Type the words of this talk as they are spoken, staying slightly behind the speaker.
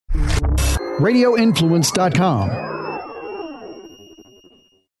RadioInfluence.com.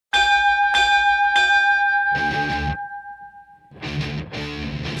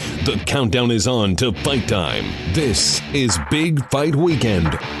 The countdown is on to fight time. This is Big Fight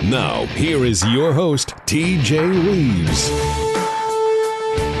Weekend. Now, here is your host, TJ Reeves.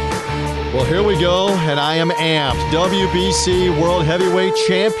 Well, here we go, and I am amped. WBC World Heavyweight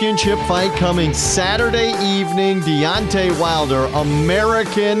Championship fight coming Saturday evening. Deontay Wilder,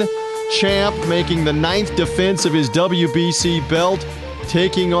 American champ, making the 9th defense of his WBC belt,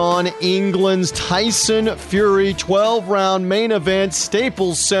 taking on England's Tyson Fury. 12-round main event,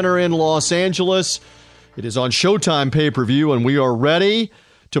 Staples Center in Los Angeles. It is on Showtime pay-per-view, and we are ready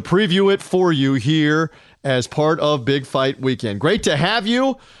to preview it for you here as part of Big Fight Weekend. Great to have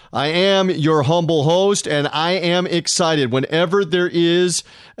you. I am your humble host, and I am excited. Whenever there is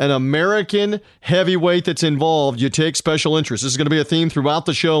an American heavyweight that's involved, you take special interest. This is going to be a theme throughout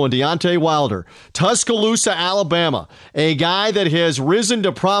the show. And Deontay Wilder, Tuscaloosa, Alabama, a guy that has risen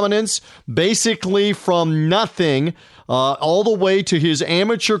to prominence basically from nothing all the way to his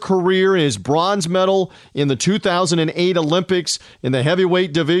amateur career, his bronze medal in the 2008 Olympics in the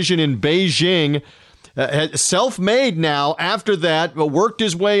heavyweight division in Beijing. Self-made now after that, worked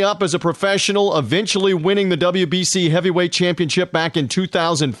his way up as a professional, eventually winning the WBC Heavyweight Championship back in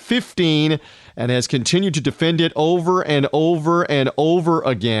 2015, and has continued to defend it over and over and over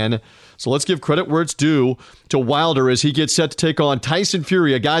again. So let's give credit where it's due to Wilder as he gets set to take on Tyson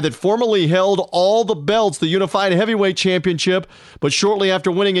Fury, a guy that formerly held all the belts, the Unified Heavyweight Championship, but shortly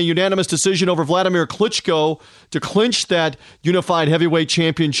after winning a unanimous decision over Vladimir Klitschko to clinch that Unified Heavyweight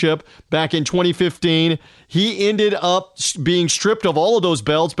Championship back in 2015, he ended up being stripped of all of those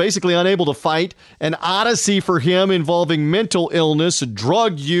belts, basically unable to fight. An odyssey for him involving mental illness,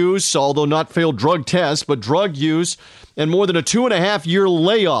 drug use, although not failed drug tests, but drug use, and more than a 2.5-year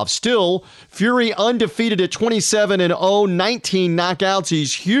layoff. Still, Fury undefeated at 27-0, 19 knockouts.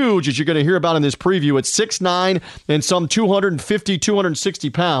 He's huge, as you're going to hear about in this preview, at 6'9" and some 250, 260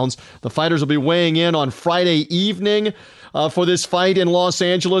 pounds. The fighters will be weighing in on Friday evening for this fight in Los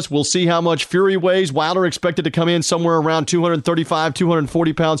Angeles. We'll see how much Fury weighs. Wilder expected to come in somewhere around 235,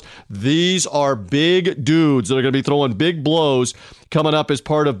 240 pounds. These are big dudes that are going to be throwing big blows coming up as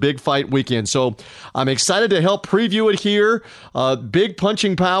part of Big Fight Weekend. So I'm excited to help preview it here. Big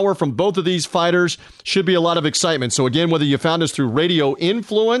punching power from both of these fighters. Should be a lot of excitement. So again, whether you found us through Radio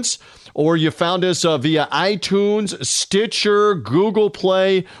Influence or you found us via iTunes, Stitcher, Google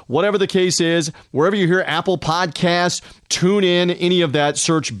Play, whatever the case is, wherever you hear Apple Podcasts, tune in, any of that,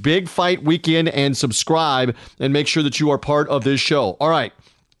 search Big Fight Weekend and subscribe and make sure that you are part of this show. All right.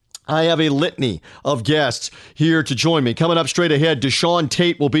 I have a litany of guests here to join me. Coming up straight ahead, Deshaun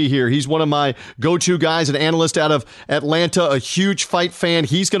Tate will be here. He's one of my go-to guys, an analyst out of Atlanta, a huge fight fan.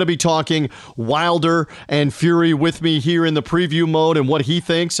 He's going to be talking Wilder and Fury with me here in the preview mode and what he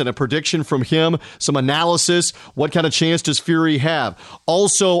thinks and a prediction from him, some analysis. What kind of chance does Fury have?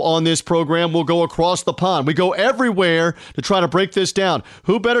 Also on this program, we'll go across the pond. We go everywhere to try to break this down.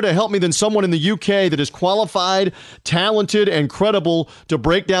 Who better to help me than someone in the UK that is qualified, talented, and credible to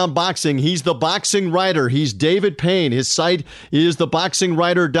break down boxing? He's the boxing writer. He's David Payne. His site is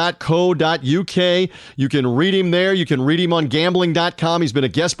theboxingwriter.co.uk. You can read him there. You can read him on gambling.com. He's been a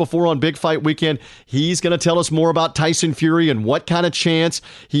guest before on Big Fight Weekend. He's going to tell us more about Tyson Fury and what kind of chance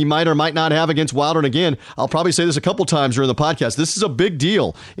he might or might not have against Wilder. And again, I'll probably say this a couple times during the podcast. This is a big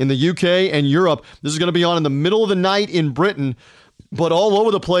deal in the UK and Europe. This is going to be on in the middle of the night in Britain. But all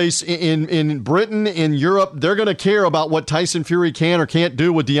over the place in Britain, in Europe, they're going to care about what Tyson Fury can or can't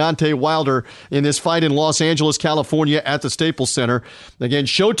do with Deontay Wilder in this fight in Los Angeles, California at the Staples Center. Again,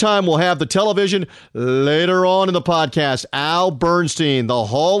 Showtime will have the television later on in the podcast. Al Bernstein, the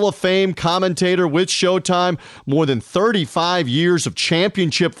Hall of Fame commentator with Showtime, more than 35 years of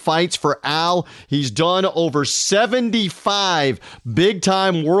championship fights for Al. He's done over 75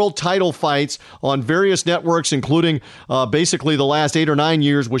 big-time world title fights on various networks, including basically the last 8 or 9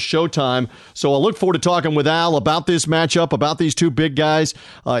 years with Showtime. So I look forward to talking with Al about this matchup, about these two big guys.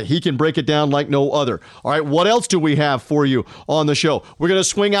 He can break it down like no other. All right, what else do we have for you on the show? We're going to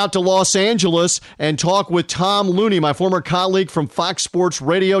swing out to Los Angeles and talk with Tom Looney, my former colleague from Fox Sports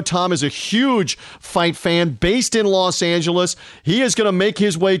Radio. Tom is a huge fight fan based in Los Angeles. He is going to make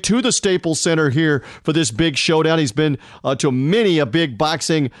his way to the Staples Center here for this big showdown. He's been to many a big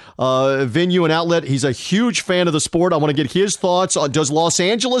boxing venue and outlet. He's a huge fan of the sport. I want to get his thoughts on, does Los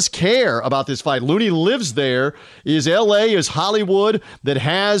Angeles care about this fight? Looney lives there. Is LA, is Hollywood that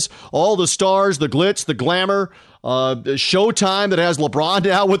has all the stars, the glitz, the glamour, Showtime that has LeBron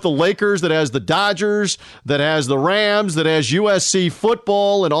now with the Lakers, that has the Dodgers, that has the Rams, that has USC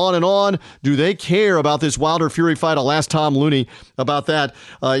football, and on and on. Do they care about this Wilder Fury fight? I'll ask Tom Looney about that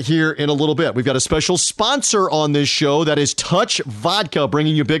here in a little bit. We've got a special sponsor on this show. That is Touch Vodka,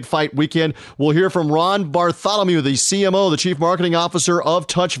 bringing you Big Fight Weekend. We'll hear from Ron Bartholomew, the CMO, the Chief Marketing Officer of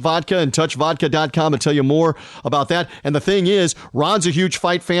Touch Vodka, and touchvodka.com, and tell you more about that. And the thing is, Ron's a huge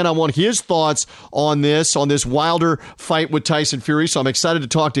fight fan. I want his thoughts on this Wilder fight with Tyson Fury. So I'm excited to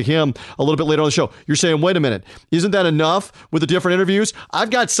talk to him a little bit later on the show. You're saying, wait a minute, isn't that enough with the different interviews? I've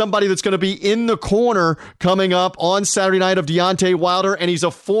got somebody that's going to be in the corner coming up on Saturday night of Deontay Wilder, and he's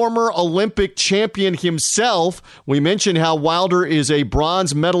a former Olympic champion himself. We mentioned how Wilder is a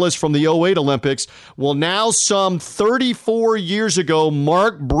bronze medalist from the '08 Olympics. Well, now some 34 years ago,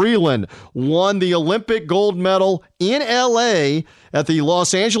 Mark Breland won the Olympic gold medal in L.A. at the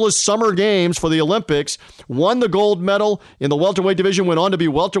Los Angeles Summer Games for the Olympics, won the gold medal in the welterweight division, went on to be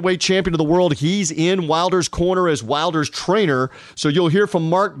welterweight champion of the world. He's in Wilder's corner as Wilder's trainer. So you'll hear from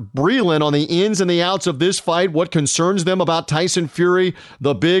Mark Breland on the ins and the outs of this fight, what concerns them about Tyson Fury,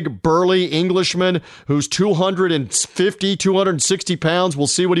 the big burly Englishman who's 250, 260 pounds. We'll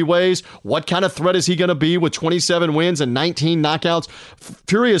see what he weighs. What kind of threat is he going to be with 27 wins and 19 knockouts?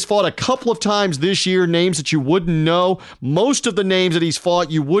 Fury has fought a couple of times this year, names that you wouldn't know. Most of the names that he's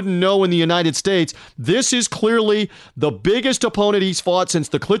fought you wouldn't know in the United States. This is clearly the biggest opponent he's fought since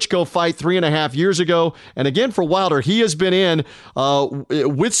the Klitschko fight 3.5 years ago. And again, for Wilder, he has been in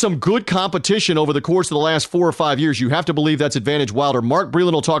with some good competition over the course of the last 4 or 5 years. You have to believe that's advantage Wilder. Mark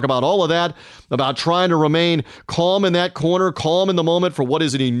Breland will talk about all of that, about trying to remain calm in that corner, calm in the moment for what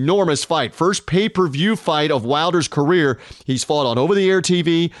is an enormous fight. First pay-per-view fight of Wilder's career. He's fought on over-the-air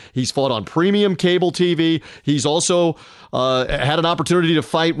TV. He's fought on premium cable TV. He's also had an opportunity to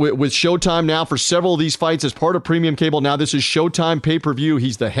fight with Showtime now for several of these fights as part of premium cable. Now this is Showtime pay-per-view.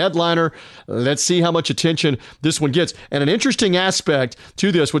 He's the headliner. Let's see how much attention this one gets. And an interesting aspect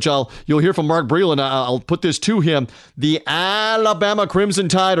to this, which you'll hear from Mark Breland, I'll put this to him. The Alabama Crimson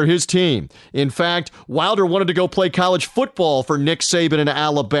Tide are his team. In fact, Wilder wanted to go play college football for Nick Saban in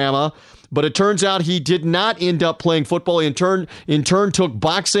Alabama, but it turns out he did not end up playing football. He in turn took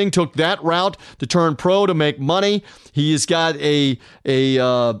boxing, took that route to turn pro to make money. He has got a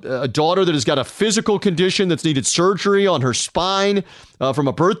daughter that has got a physical condition that's needed surgery on her spine from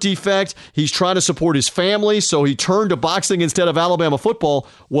a birth defect. He's trying to support his family, so he turned to boxing instead of Alabama football.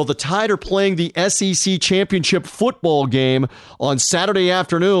 Well, the Tide are playing the SEC championship football game on Saturday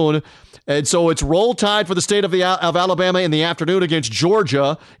afternoon. And so it's Roll Tide for the state of Alabama in the afternoon against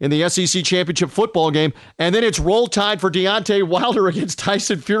Georgia in the SEC championship football game. And then it's Roll Tide for Deontay Wilder against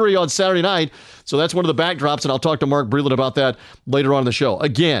Tyson Fury on Saturday night. So that's one of the backdrops, and I'll talk to Mark Breland about that later on in the show.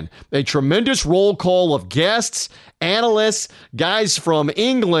 Again, a tremendous roll call of guests, analysts, guys from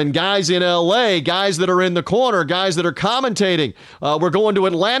England, guys in L.A., guys that are in the corner, guys that are commentating. We're going to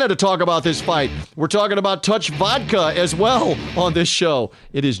Atlanta to talk about this fight. We're talking about Touch Vodka as well on this show.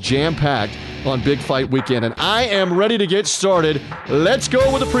 It is jam-packed on Big Fight Weekend, and I am ready to get started. Let's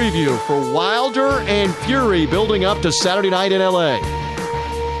go with a preview for Wilder and Fury building up to Saturday night in L.A.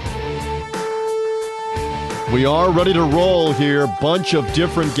 We are ready to roll here. Bunch of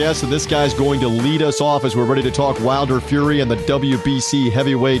different guests, and this guy's going to lead us off as we're ready to talk Wilder Fury and the WBC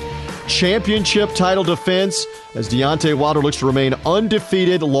Heavyweight Championship title defense as Deontay Wilder looks to remain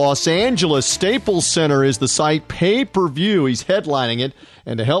undefeated. Los Angeles Staples Center is the site, pay-per-view. He's headlining it.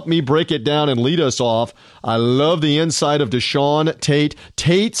 And to help me break it down and lead us off, I love the insight of Deshaun Tate.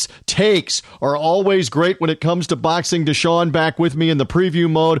 Tate's takes are always great when it comes to boxing. Deshaun back with me in the preview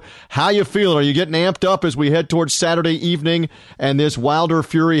mode. How you feeling? Are you getting amped up as we head towards Saturday evening and this Wilder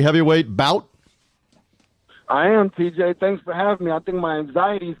Fury heavyweight bout? I am, TJ. Thanks for having me. I think my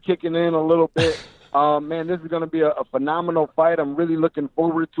anxiety is kicking in a little bit. Man, this is going to be a phenomenal fight. I'm really looking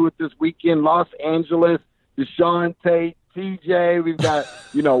forward to it this weekend. Los Angeles, Deshaun Tate, TJ, we've got,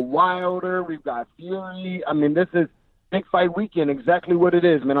 Wilder, we've got Fury. I mean, this is Big Fight Weekend, exactly what it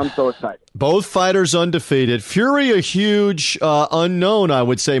is, man. I'm so excited. Both fighters undefeated. Fury, a huge unknown, I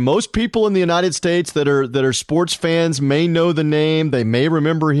would say. Most people in the United States that are sports fans may know the name. They may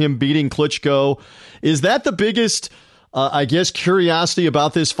remember him beating Klitschko. Is that the biggest, curiosity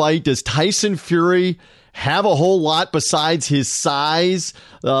about this fight? Does Tyson Fury have a whole lot besides his size?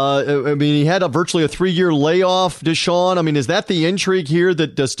 He had virtually a 3-year layoff, Deshaun. I mean, is that the intrigue here?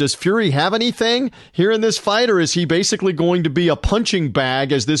 That does Fury have anything here in this fight, or is he basically going to be a punching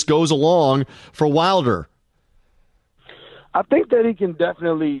bag as this goes along for Wilder? I think that he can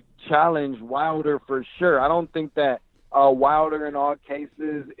definitely challenge Wilder for sure. I don't think that Wilder in all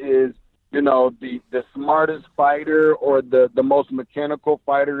cases is the smartest fighter or the most mechanical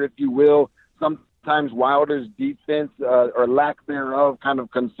fighter, if you will. Sometimes Wilder's defense or lack thereof kind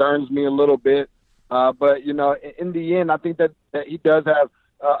of concerns me a little bit. But, in the end, I think that he does have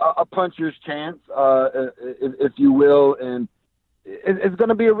a puncher's chance, if you will. And it's going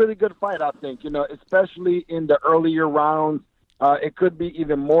to be a really good fight, I think, especially in the earlier rounds. It could be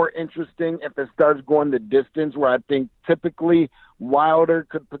even more interesting if it starts going the distance, where I think typically Wilder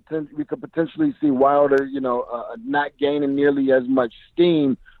we could potentially see Wilder, not gaining nearly as much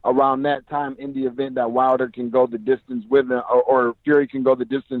steam around that time in the event that Wilder can go the distance with him or Fury can go the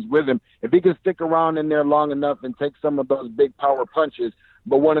distance with him. If he can stick around in there long enough and take some of those big power punches.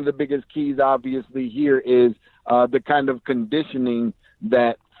 But one of the biggest keys, obviously, here is the kind of conditioning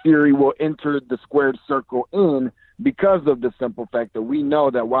that Fury will enter the squared circle in, because of the simple fact that we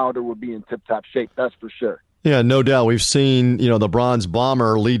know that Wilder will be in tip-top shape. That's for sure. Yeah, no doubt. We've seen, the Bronze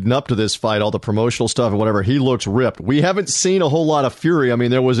Bomber leading up to this fight, all the promotional stuff and whatever. He looks ripped. We haven't seen a whole lot of Fury. I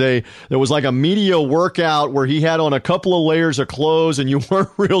mean, there was like a media workout where he had on a couple of layers of clothes, and you weren't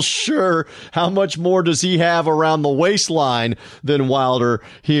real sure how much more does he have around the waistline than Wilder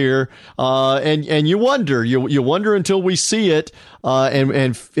here. And you wonder until we see it.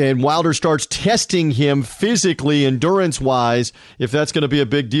 And Wilder starts testing him physically, endurance-wise, if that's going to be a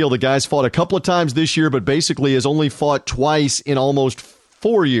big deal. The guy's fought a couple of times this year, but basically has only fought twice in almost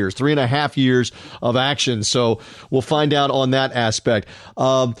 4 years, 3.5 years of action. So we'll find out on that aspect.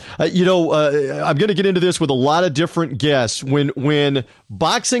 I'm going to get into this with a lot of different guests. When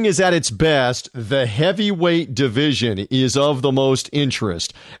boxing is at its best, the heavyweight division is of the most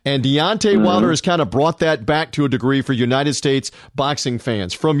interest. And Deontay Wilder has kind of brought that back to a degree for United States boxing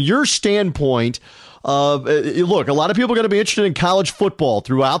fans. From your standpoint, look, a lot of people are going to be interested in college football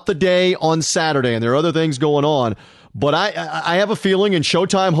throughout the day on Saturday, and there are other things going on. But I have a feeling, and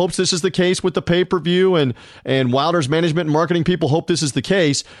Showtime hopes this is the case with the pay-per-view, and Wilder's management and marketing people hope this is the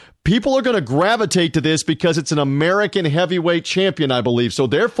case. People are going to gravitate to this because it's an American heavyweight champion, I believe. So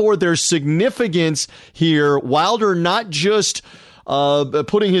therefore, there's significance here. Wilder not just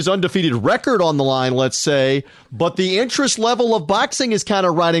putting his undefeated record on the line, let's say, but the interest level of boxing is kind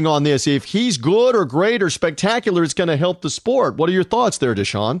of riding on this. If he's good or great or spectacular, it's going to help the sport. What are your thoughts there,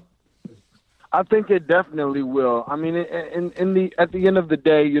 Deshaun? I think it definitely will. I mean, at the end of the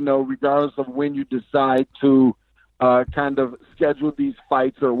day, regardless of when you decide to kind of schedule these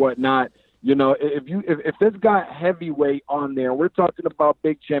fights or whatnot, if it's got heavyweight on there, we're talking about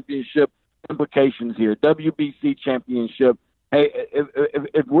big championship implications here, WBC championship. Hey,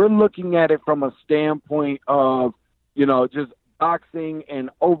 if we're looking at it from a standpoint of, just boxing and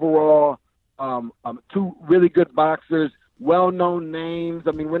overall, two really good boxers, well-known names.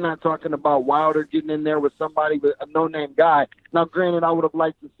 I mean, we're not talking about Wilder getting in there with somebody, with a no-name guy. Now, granted, I would have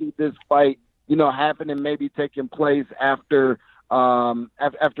liked to see this fight, happen and maybe taking place after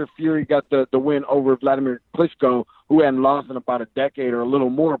Fury got the win over Vladimir Klitschko, who hadn't lost in about a decade or a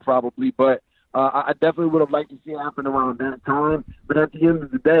little more probably. But I definitely would have liked to see it happen around that time. But at the end of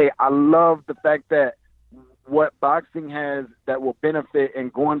the day, I love the fact that what boxing has that will benefit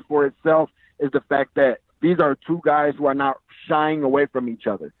and going for itself is the fact that these are two guys who are not shying away from each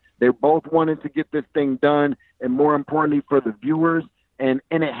other. They're both wanting to get this thing done, and more importantly for the viewers, and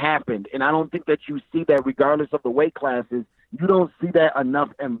it happened. And I don't think that you see that regardless of the weight classes. You don't see that enough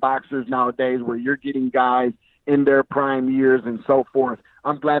in boxers nowadays where you're getting guys in their prime years and so forth.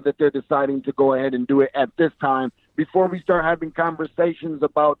 I'm glad that they're deciding to go ahead and do it at this time before we start having conversations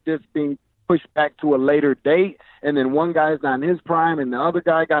about this being pushed back to a later date, and then one guy's not in his prime and the other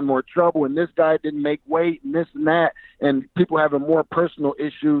guy got more trouble and this guy didn't make weight and this and that, and people having more personal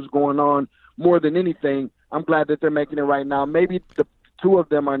issues going on more than anything. I'm glad that they're making it right now. Maybe the two of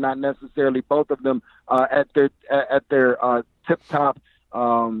them are not necessarily, both of them at their tip-top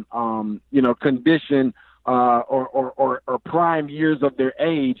condition or prime years of their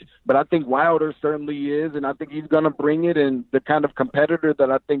age, but I think Wilder certainly is, and I think he's going to bring it, and the kind of competitor that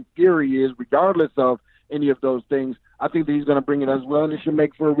I think Fury is, regardless of any of those things, I think that he's going to bring it as well, and it should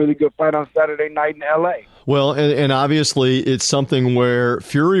make for a really good fight on Saturday night in L.A. Well, and obviously it's something where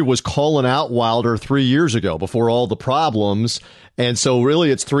Fury was calling out Wilder 3 years ago before all the problems. And so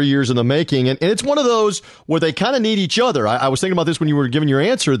really it's 3 years in the making. And it's one of those where they kind of need each other. I was thinking about this when you were giving your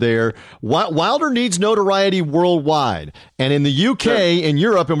answer there. Wilder needs notoriety worldwide. And in the UK and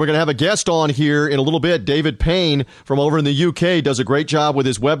Europe, and we're going to have a guest on here in a little bit, David Payne from over in the UK does a great job with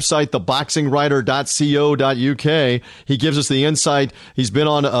his website, theboxingwriter.co.uk. He gives us the insight. He's been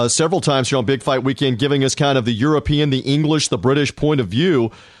on several times here on Big Fight Weekend, giving us kind of the European, the English, the British point of view.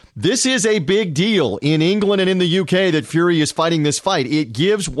 This is a big deal in England and in the UK that Fury is fighting this fight. It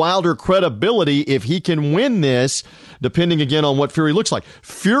gives Wilder credibility if he can win this, depending again on what Fury looks like.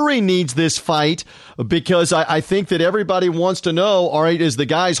 Fury needs this fight because I think that everybody wants to know, all right, is the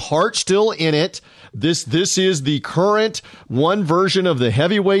guy's heart still in it? This is the current one version of the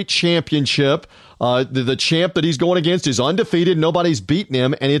heavyweight championship. The champ that he's going against is undefeated. Nobody's beaten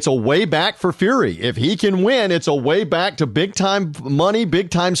him, and it's a way back for Fury. If he can win, it's a way back to big-time money,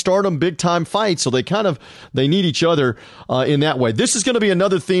 big-time stardom, big-time fights. So they need each other in that way. This is going to be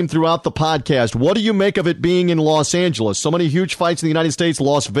another theme throughout the podcast. What do you make of it being in Los Angeles? So many huge fights in the United States,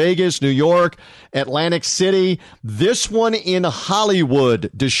 Las Vegas, New York, Atlantic City. This one in Hollywood,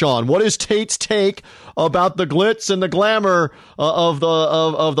 Deshaun. What is Tate's take about the glitz and the glamour of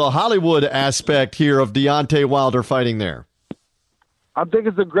the Hollywood aspect here of Deontay Wilder fighting there? I think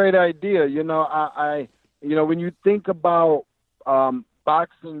it's a great idea. When you think about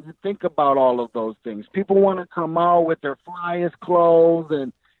boxing, you think about all of those things. People want to come out with their flyest clothes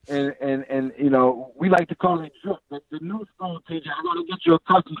and we like to call it drip. The new school teacher, I got to get you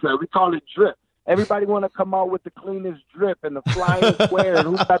accustomed to it. We call it drip. Everybody want to come out with the cleanest drip and the flyest wear and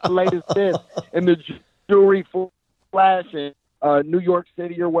who's got the latest this and the jewelry flash and New York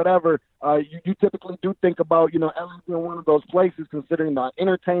City or whatever. You typically do think about, LA being one of those places considering the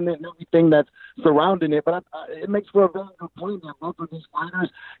entertainment and everything that's surrounding it. But it makes for a very good point that both of these fighters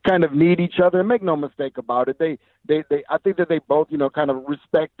kind of need each other. And make no mistake about it. I think that they both, kind of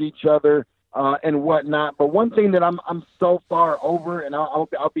respect each other and whatnot. But one thing that I'm so far over, and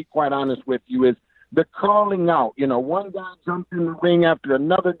I'll be quite honest with you, is the calling out. One guy jumped in the ring after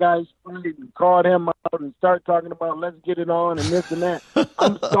another guy's fight and called him out and started talking about let's get it on and this and that.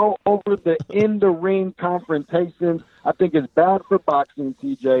 I'm so over the in-the-ring confrontations. I think it's bad for boxing,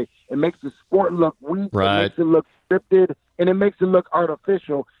 TJ. It makes the sport look weak. Right. It makes it look scripted, and it makes it look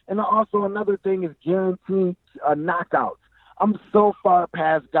artificial. And also another thing is guaranteeing knockouts. I'm so far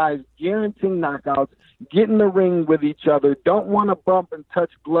past guys guaranteeing knockouts, get in the ring with each other, don't want to bump and touch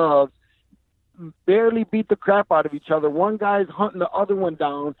gloves, barely beat the crap out of each other. One guy's hunting the other one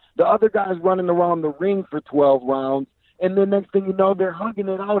down. The other guy's running around the ring for 12 rounds. And then next thing you know, they're hugging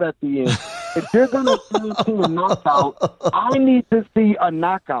it out at the end. If you're going to guarantee a knockout, I need to see a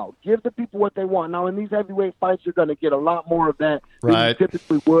knockout. Give the people what they want. Now, in these heavyweight fights, you're going to get a lot more of that than you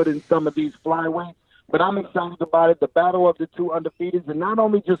typically would in some of these flyweights. But I'm excited about it, the battle of the two undefeateds, and not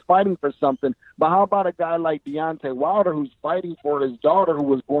only just fighting for something, but how about a guy like Deontay Wilder who's fighting for his daughter who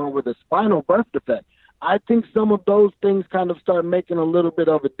was born with a spinal birth defect? I think some of those things kind of start making a little bit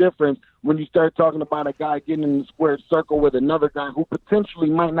of a difference when you start talking about a guy getting in the square circle with another guy who potentially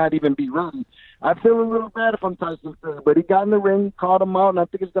might not even be ready. I feel a little bad if I'm Tyson Fury, but he got in the ring, called him out, and I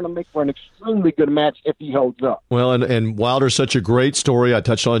think it's going to make for an extremely good match if he holds up. Well, and Wilder's such a great story. I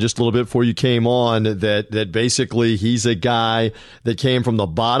touched on it just a little bit before you came on, that basically he's a guy that came from the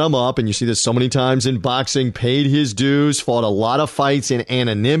bottom up, and you see this so many times in boxing, paid his dues, fought a lot of fights in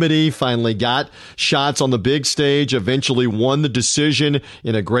anonymity, finally got shots on the big stage, eventually won the decision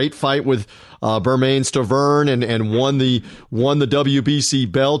in a great fight with Bermane Stiverne and won the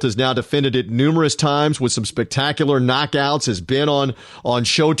WBC belt, has now defended it numerous times with some spectacular knockouts, has been on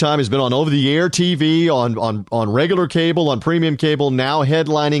Showtime, has been on over-the-air TV, on regular cable, on premium cable, now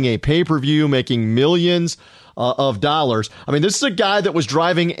headlining a pay-per-view, making millions of dollars. I mean, this is a guy that was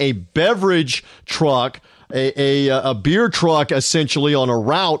driving a beverage truck, a beer truck essentially on a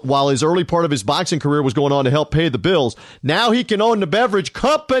route while his early part of his boxing career was going on to help pay the bills. Now he can own the beverage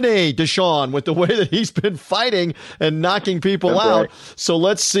company, Deshaun, with the way that he's been fighting and knocking people out. Right. So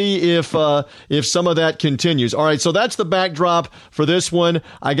let's see if some of that continues. All right, so that's the backdrop for this one.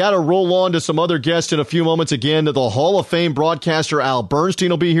 I got to roll on to some other guests in a few moments. Again, the Hall of Fame broadcaster Al Bernstein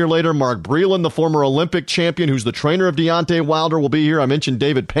will be here later. Mark Breland, the former Olympic champion who's the trainer of Deontay Wilder, will be here. I mentioned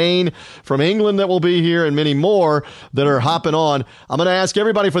David Payne from England that will be here, and many more that are hopping on. I'm going to ask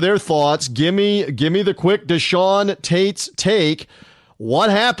everybody for their thoughts. Give me the quick Deshaun Tate's take. What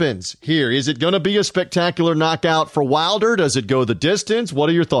happens here? Is it going to be a spectacular knockout for Wilder? Does it go the distance? What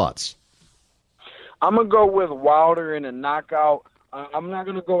are your thoughts? I'm going to go with Wilder in a knockout. I'm not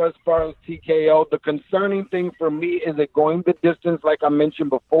going to go as far as TKO. The concerning thing for me is it going the distance, like I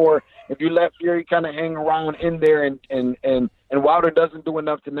mentioned before. If you let Fury kind of hang around in there and Wilder doesn't do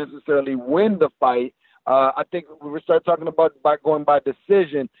enough to necessarily win the fight, I think when we start talking about going by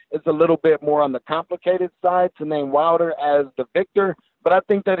decision, it's a little bit more on the complicated side to name Wilder as the victor. But I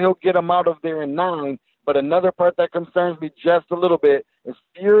think that he'll get him out of there in 9. But another part that concerns me just a little bit is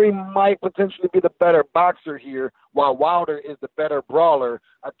Fury might potentially be the better boxer here, while Wilder is the better brawler.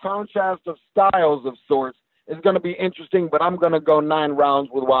 A contrast of styles of sorts. It's going to be interesting, but I'm going to go 9 rounds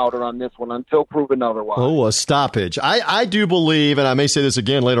with Wilder on this one until proven otherwise. Oh, a stoppage. I do believe, and I may say this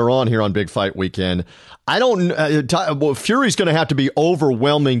again later on here on Big Fight Weekend, I don't. Fury's going to have to be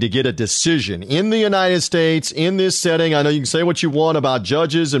overwhelming to get a decision in the United States in this setting. I know you can say what you want about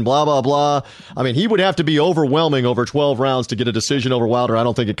judges and blah, blah, blah. I mean, he would have to be overwhelming over 12 rounds to get a decision over Wilder. I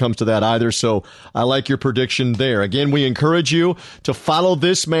don't think it comes to that either. So I like your prediction there. Again, we encourage you to follow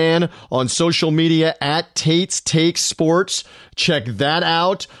this man on social media at Tate's Takes Sports. Check that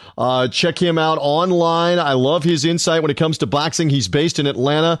out. Check him out online. I love his insight when it comes to boxing. He's based in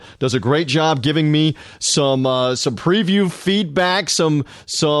Atlanta. Does a great job giving me some preview feedback, some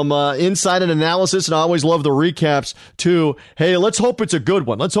insight and analysis, and I always love the recaps too. Hey, let's hope it's a good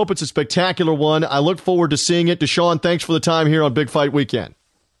one. Let's hope it's a spectacular one. I look forward to seeing it. Deshaun, thanks for the time here on Big Fight Weekend.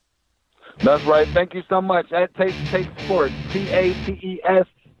 That's right. Thank you so much. At Take Sports, TATES.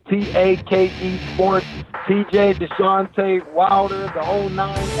 TAKE Sports, TJ, Deontay Wilder, the whole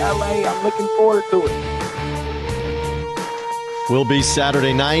 9, LA. I'm looking forward to it. Will be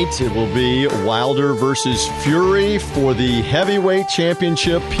Saturday night. It will be Wilder versus Fury for the heavyweight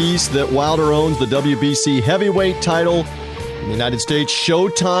championship piece that Wilder owns, the WBC heavyweight title in the United States.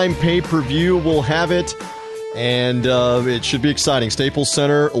 Showtime pay-per-view will have it, and it should be exciting. Staples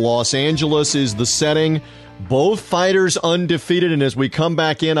Center, Los Angeles is the setting. Both fighters undefeated, and as we come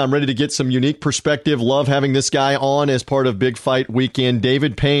back in, I'm ready to get some unique perspective. Love having this guy on as part of Big Fight Weekend.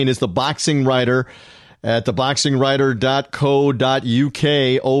 David Payne is the boxing writer at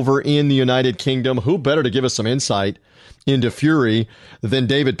theboxingwriter.co.uk over in the United Kingdom. Who better to give us some insight into Fury than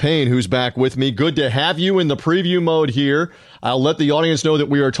David Payne, who's back with me. Good to have you in the preview mode here. I'll let the audience know that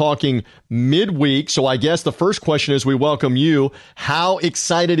we are talking midweek, so I guess the first question is we welcome you. How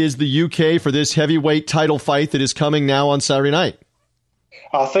excited is the UK for this heavyweight title fight that is coming now on Saturday night?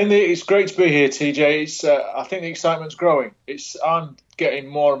 I think that it's great to be here, TJ. I think the excitement's growing. I'm getting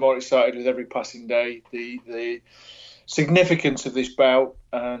more and more excited with every passing day. The significance of this bout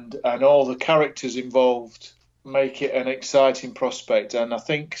and all the characters involved make it an exciting prospect. And I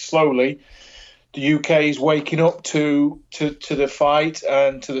think slowly the UK is waking up to the fight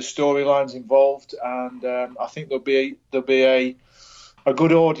and to the storylines involved. And I think there'll be a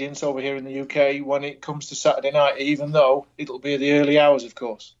good audience over here in the UK when it comes to Saturday night, even though it'll be the early hours, of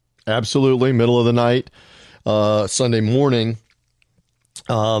course. Absolutely. Middle of the night, Sunday morning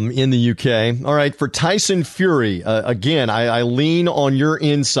in the UK. All right. For Tyson Fury, again, I lean on your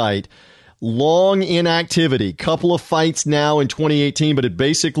insight. Long inactivity, couple of fights now in 2018, but had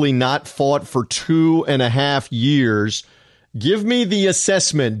basically not fought for 2.5 years. Give me the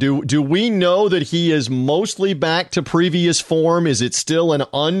assessment. Do we know that he is mostly back to previous form? Is it still an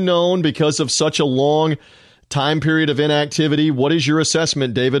unknown because of such a long time period of inactivity? What is your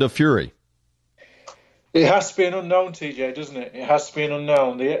assessment, David, of Fury? It has to be an unknown, TJ, doesn't it? It has to be an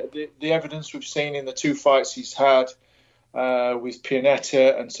unknown. The evidence we've seen in the 2 fights he's had with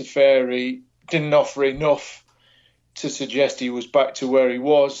Pianeta and Safari didn't offer enough to suggest he was back to where he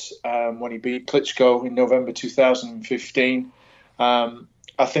was when he beat Klitschko in November 2015.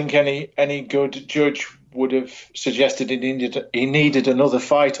 I think any good judge would have suggested he needed another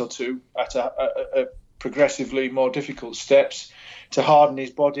fight or two at a progressively more difficult steps to harden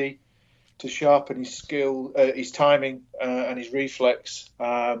his body, to sharpen his skill, his timing and his reflex.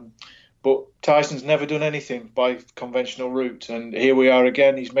 But Tyson's never done anything by conventional route. And here we are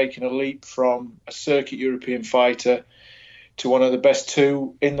again. He's making a leap from a circuit European fighter to one of the best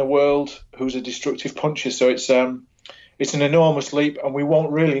 2 in the world who's a destructive puncher. So it's an enormous leap, and we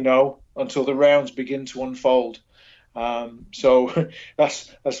won't really know until the rounds begin to unfold. So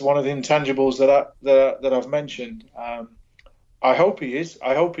that's one of the intangibles that I've mentioned. I hope he is.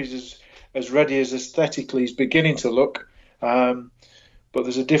 I hope he's as ready as aesthetically he's beginning to look. But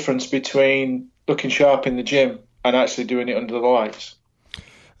there's a difference between looking sharp in the gym and actually doing it under the lights.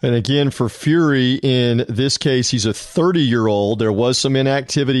 And again, for Fury, in this case, he's a 30-year-old. There was some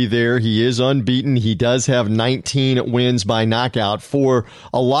inactivity there. He is unbeaten. He does have 19 wins by knockout. For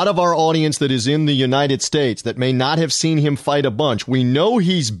a lot of our audience that is in the United States that may not have seen him fight a bunch, we know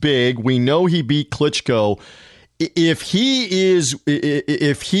he's big. We know he beat Klitschko. If he is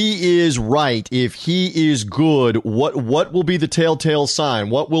right, if he is good, what will be the telltale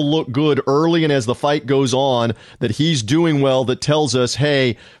sign? What will look good early and as the fight goes on that he's doing well that tells us,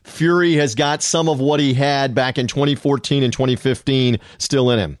 hey, Fury has got some of what he had back in 2014 and 2015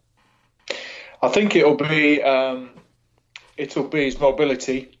 still in him? I think it'll be his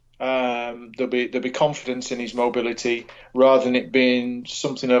mobility. There'll be confidence in his mobility rather than it being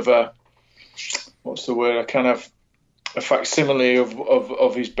something of a, what's the word? A kind of a facsimile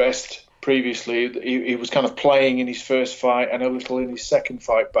of his best previously. He was kind of playing in his first fight and a little in his second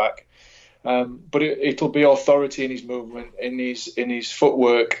fight back. But it'll be authority in his movement, in his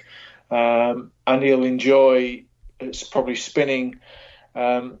footwork, and he'll enjoy probably spinning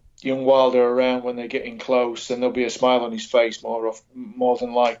young Wilder around when they're getting close, and there'll be a smile on his face more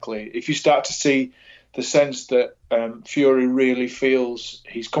than likely. If you start to see the sense that Fury really feels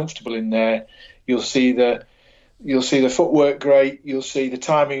he's comfortable in there, you'll see the footwork great. You'll see the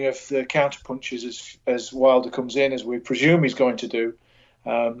timing of the counter punches as Wilder comes in, as we presume he's going to do.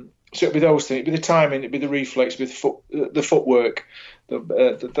 So it'll be those things. It'll be the timing. It'll be the reflex. It'll be the footwork.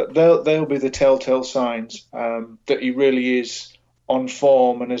 They'll be the telltale signs that he really is on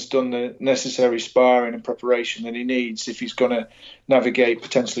form and has done the necessary sparring and preparation that he needs if he's going to navigate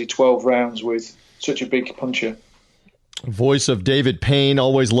potentially 12 rounds with such a big puncher. Voice of David Payne.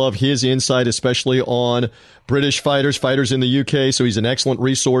 Always love his insight, especially on British fighters in the UK. So he's an excellent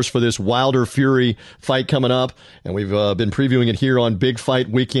resource for this Wilder Fury fight coming up. And we've been previewing it here on Big Fight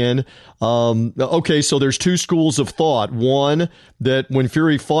Weekend. Okay, so there's two schools of thought. One, that when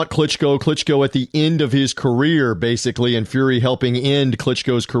Fury fought Klitschko at the end of his career, basically, and Fury helping end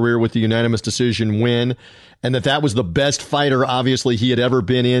Klitschko's career with the unanimous decision win, and that was the best fighter, obviously, he had ever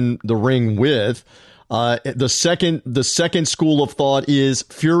been in the ring with. The second school of thought is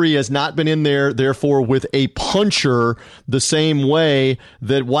Fury has not been in there, therefore, with a puncher the same way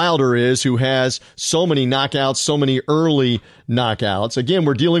that Wilder is, who has so many knockouts, so many early knockouts. Again,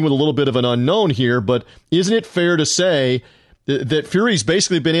 we're dealing with a little bit of an unknown here, but isn't it fair to say that Fury's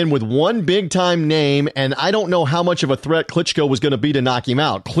basically been in with one big-time name, and I don't know how much of a threat Klitschko was going to be to knock him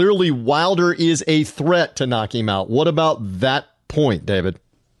out. Clearly, Wilder is a threat to knock him out. What about that point, David?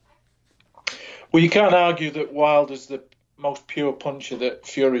 Well, you can't argue that Wilder's the most pure puncher that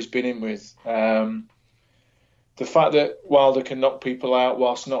Fury's been in with. The fact that Wilder can knock people out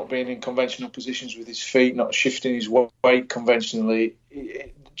whilst not being in conventional positions with his feet, not shifting his weight conventionally,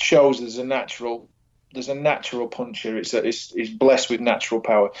 it shows there's a natural puncher. He's blessed with natural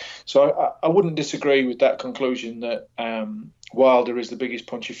power. So I wouldn't disagree with that conclusion that Wilder is the biggest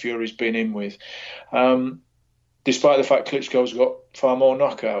puncher Fury's been in with, despite the fact Klitschko's got far more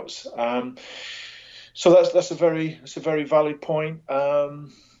knockouts. So that's a very valid point.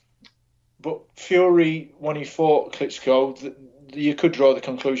 But Fury, when he fought Klitschko, you could draw the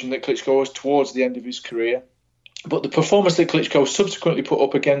conclusion that Klitschko was towards the end of his career. But the performance that Klitschko subsequently put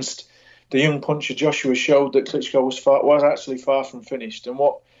up against the young puncher Joshua showed that Klitschko was actually far from finished. And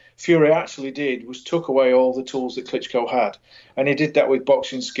what Fury actually did was took away all the tools that Klitschko had. And he did that with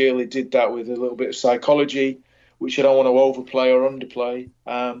boxing skill. He did that with a little bit of psychology, which I don't want to overplay or underplay.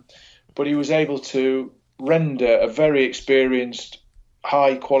 But he was able to render a very experienced,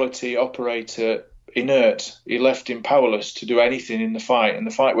 high-quality operator inert. He left him powerless to do anything in the fight. And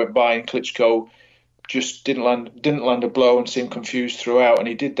the fight went by, and Klitschko just didn't land a blow and seemed confused throughout. And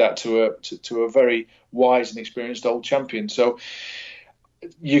he did that to a very wise and experienced old champion. So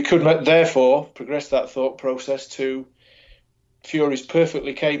you could therefore progress that thought process to Fury's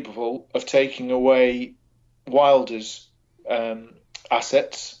perfectly capable of taking away Wilder's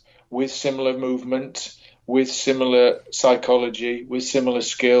assets with similar movement, with similar psychology, with similar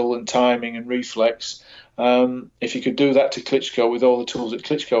skill and timing and reflex. If you could do that to Klitschko with all the tools that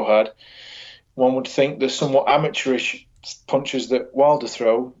Klitschko had, one would think the somewhat amateurish punches that Wilder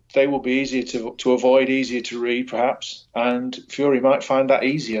throw, they will be easier to avoid, easier to read perhaps, and Fury might find that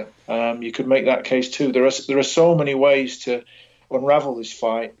easier. You could make that case too. There are so many ways to unravel this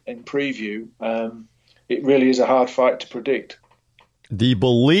fight in preview. It really is a hard fight to predict. The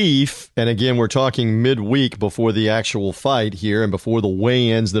belief, and again, we're talking midweek before the actual fight here and before the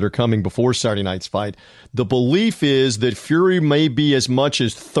weigh-ins that are coming before Saturday night's fight, the belief is that Fury may be as much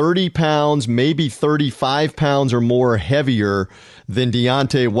as 30 pounds, maybe 35 pounds or more heavier than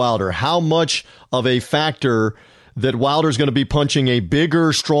Deontay Wilder. How much of a factor that Wilder's going to be punching a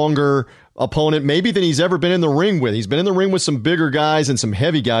bigger, stronger opponent maybe than he's ever been in the ring with? He's been in the ring with some bigger guys and some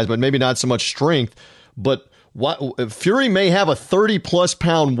heavy guys, but maybe not so much strength. But Fury may have a 30-plus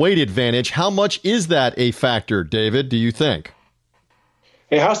pound weight advantage. How much is that a factor, David, do you think?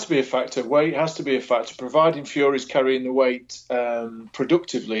 It has to be a factor. Weight has to be a factor. Providing Fury's carrying the weight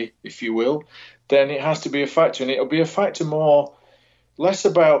productively, if you will, then it has to be a factor. And it'll be a factor less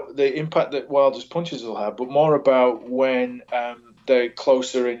about the impact that Wilder's punches will have, but more about when they're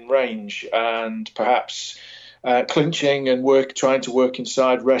closer in range and perhaps clinching and trying to work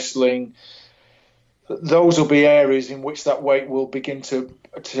inside, wrestling. those will be areas in which that weight will begin to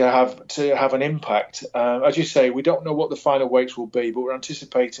have an impact. As you say, we don't know what the final weights will be, but we're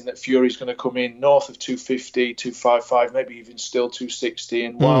anticipating that Fury's going to come in north of 250, 255, maybe even still 260,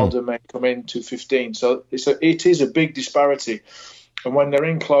 and Wilder may come in 215. So it is a big disparity. And when they're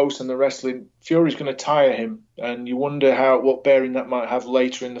in close and they're wrestling, Fury's going to tire him, and you wonder what bearing that might have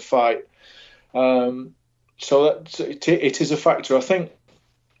later in the fight. So it is a factor. I think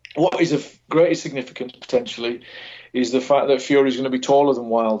what is of greatest significance potentially is the fact that Fury's going to be taller than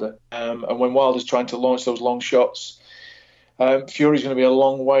Wilder. And when Wilder's trying to launch those long shots, Fury's going to be a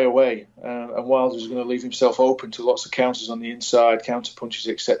long way away. And Wilder's going to leave himself open to lots of counters on the inside, counter punches,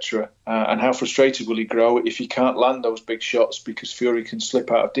 etc. And how frustrated will he grow if he can't land those big shots because Fury can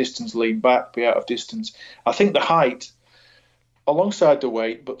slip out of distance, lean back, be out of distance. I think the height, alongside the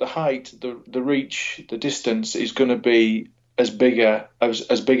weight, but the height, the reach, the distance is going to be as big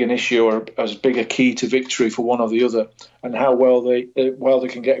an issue or as big a key to victory for one or the other, and how well they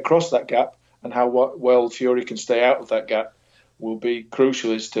can get across that gap and how well Fury can stay out of that gap will be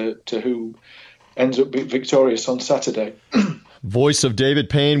crucial as to who ends up being victorious on Saturday. Voice of David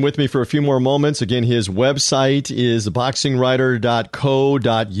Payne with me for a few more moments. Again, his website is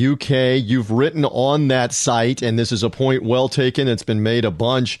boxingwriter.co.uk. You've written on that site, and this is a point well taken. It's been made a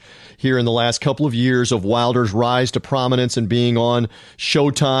bunch here in the last couple of years of Wilder's rise to prominence and being on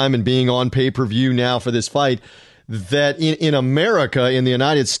Showtime and being on pay-per-view now for this fight, that in America, in the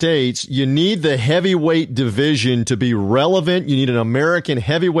United States, you need the heavyweight division to be relevant. You need an American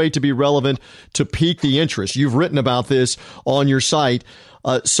heavyweight to be relevant to pique the interest. You've written about this on your site.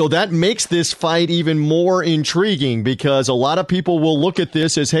 So that makes this fight even more intriguing because a lot of people will look at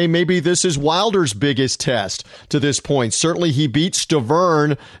this as, hey, maybe this is Wilder's biggest test to this point. Certainly he beat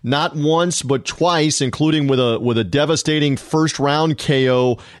Stavern not once but twice, including with a devastating first round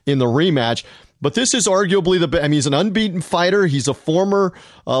KO in the rematch. But this is arguably he's an unbeaten fighter. He's a former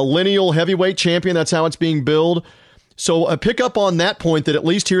lineal heavyweight champion. That's how it's being billed. So pick up on that point that at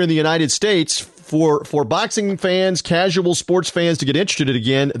least here in the United States, for boxing fans, casual sports fans to get interested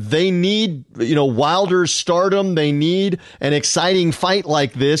again, they need, Wilder's stardom. They need an exciting fight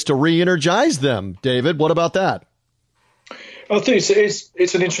like this to re-energize them. David, what about that? I think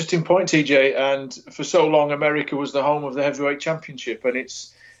it's an interesting point, TJ. And for so long, America was the home of the heavyweight championship, and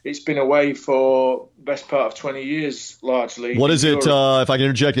it's been away for best part of 20 years, largely. What is it, if I can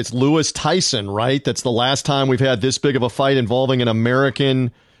interject, it's Lewis Tyson, right? That's the last time we've had this big of a fight involving an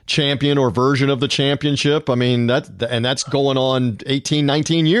American champion or version of the championship. I mean, that's going on 18,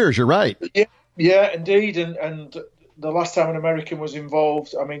 19 years, you're right. Yeah, indeed. And the last time an American was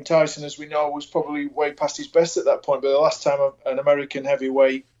involved, I mean, Tyson, as we know, was probably way past his best at that point. But the last time an American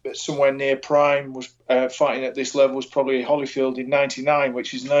heavyweight somewhere near prime was fighting at this level was probably Holyfield in '99,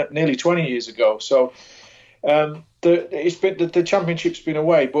 which is nearly 20 years ago. So the championship's been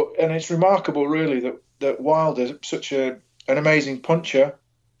away, and it's remarkable, really, that Wilder, such an amazing puncher,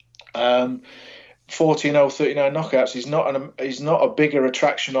 40-0, 39 knockouts, he's not a bigger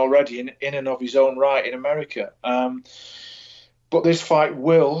attraction already in and of his own right in America. But this fight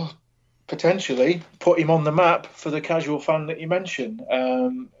will potentially put him on the map for the casual fan that you mentioned.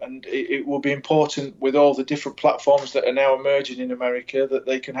 And it will be important with all the different platforms that are now emerging in America that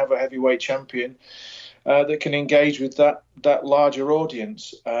they can have a heavyweight champion that can engage with that larger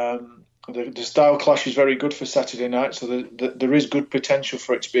audience. The style clash is very good for Saturday night, so there is good potential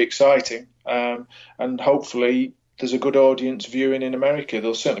for it to be exciting. And hopefully there's a good audience viewing in America.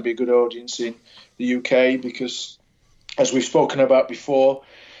 There'll certainly be a good audience in the UK because, as we've spoken about before,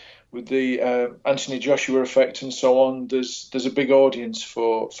 with the Anthony Joshua effect and so on, there's a big audience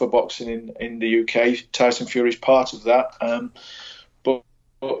for boxing in the UK. Tyson Fury is part of that. But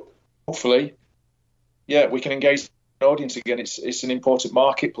hopefully, we can engage the audience again. It's an important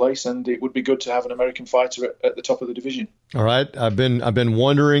marketplace, and it would be good to have an American fighter at the top of the division. All right, I've been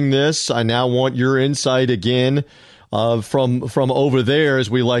wondering this. I now want your insight again from over there, as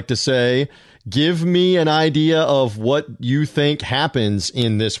we like to say. Give me an idea of what you think happens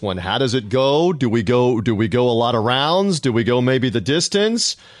in this one. How does it go? Do we go a lot of rounds? Do we go maybe the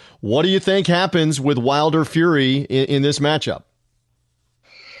distance? What do you think happens with Wilder Fury in this matchup?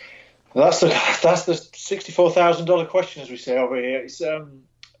 That's the $64,000 question, as we say over here.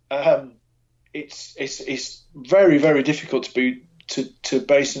 It's very, very difficult to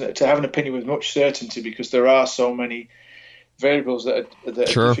have an opinion with much certainty because there are so many variables that are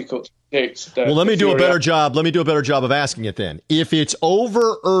difficult to predict. Well, let me do a better job of asking it then. If it's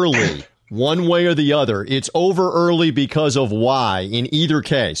over early, one way or the other, it's over early because of why in either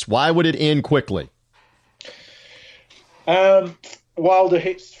case? Why would it end quickly? Wilder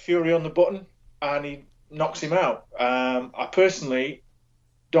hits Fury on the button, and knocks him out. I personally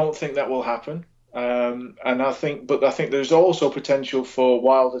don't think that will happen. And I think there's also potential for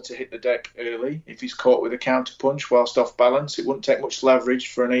Wilder to hit the deck early if he's caught with a counter punch whilst off balance. It wouldn't take much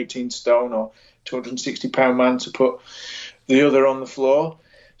leverage for an 18 stone or 260 pound man to put the other on the floor.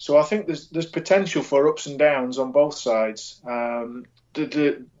 So I think there's potential for ups and downs on both sides.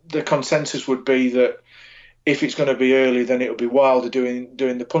 The consensus would be that if it's going to be early, then it'll be Wilder doing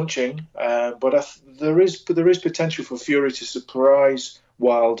the punching. But there is potential for Fury to surprise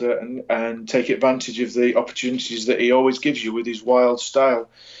Wilder and take advantage of the opportunities that he always gives you with his wild style.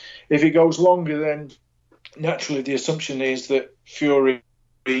 If it goes longer, then naturally the assumption is that Fury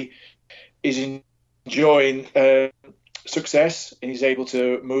is enjoying success and he's able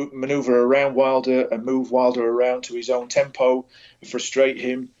to maneuver around Wilder and move Wilder around to his own tempo, frustrate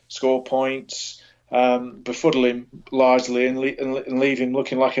him, score points, befuddle him largely and leave him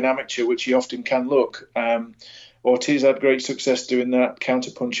looking like an amateur, which he often can look. Ortiz had great success doing that,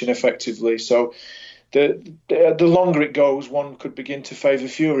 counter-punching effectively. So the longer it goes, one could begin to favour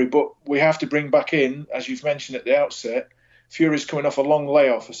Fury. But we have to bring back in, as you've mentioned at the outset, Fury's coming off a long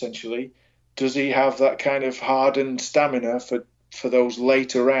layoff, essentially. Does he have that kind of hardened stamina for those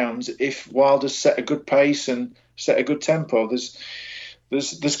later rounds if Wilder's set a good pace and set a good tempo?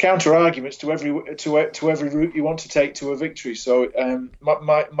 There's counter arguments to every route you want to take to a victory. So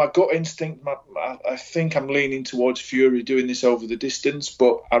my gut instinct, I think I'm leaning towards Fury doing this over the distance,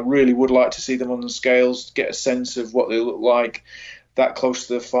 but I really would like to see them on the scales, get a sense of what they look like that close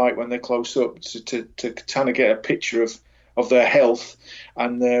to the fight when they're close up, to kind of get a picture of their health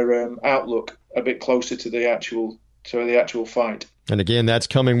and their outlook a bit closer to the actual fight. And again, that's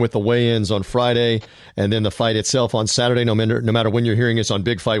coming with the weigh-ins on Friday and then the fight itself on Saturday. No matter when you're hearing us on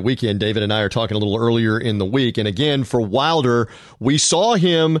Big Fight Weekend, David and I are talking a little earlier in the week. And again, for Wilder, we saw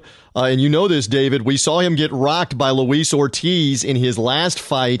him, and you know this, David, we saw him get rocked by Luis Ortiz in his last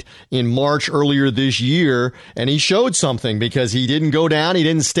fight in March earlier this year. And he showed something because he didn't go down, he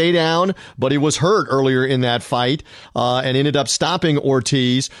didn't stay down, but he was hurt earlier in that fight and ended up stopping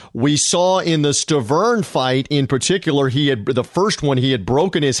Ortiz. We saw in the Stiverne fight in particular, the first one, he had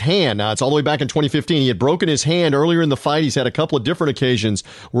broken his hand. Now, it's all the way back in 2015. He had broken his hand earlier in the fight. He's had a couple of different occasions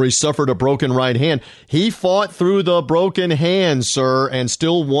where he suffered a broken right hand. He fought through the broken hand, sir, and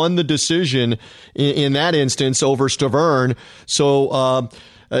still won the decision in that instance over Stiverne. So,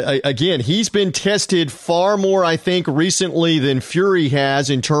 again, he's been tested far more, I think, recently than Fury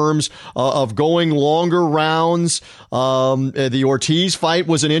has in terms of going longer rounds. The Ortiz fight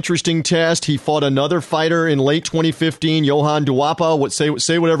was an interesting test. He fought another fighter in late 2015, Johan Duapa.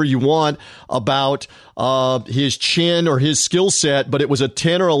 Say whatever you want about his chin or his skill set, but it was a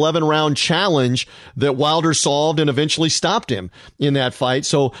 10 or 11 round challenge that Wilder solved and eventually stopped him in that fight.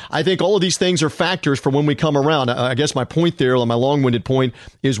 So I think all of these things are factors for when we come around. I guess my point there, my long-winded point,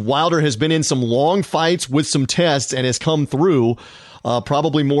 is Wilder has been in some long fights with some tests and has come through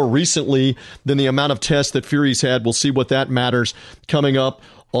probably more recently than the amount of tests that Fury's had. We'll see what that matters coming up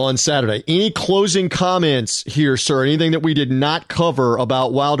on Saturday. Any closing comments here, sir? Anything that we did not cover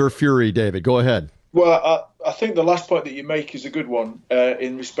about Wilder Fury, David? Go ahead. Well, I think the last point that you make is a good one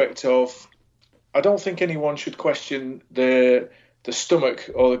in respect of, I don't think anyone should question the stomach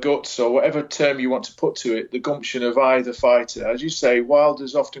or the guts or whatever term you want to put to it, the gumption of either fighter. As you say,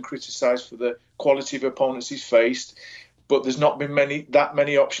 Wilder's often criticised for the quality of opponents he's faced, but there's not been that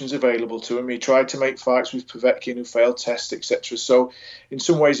many options available to him. He tried to make fights with Povetkin who failed tests, etc. So in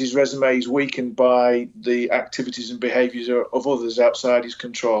some ways his resume is weakened by the activities and behaviours of others outside his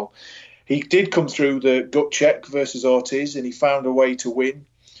control. He did come through the gut check versus Ortiz and he found a way to win.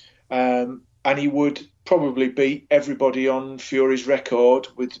 And he would probably beat everybody on Fury's record,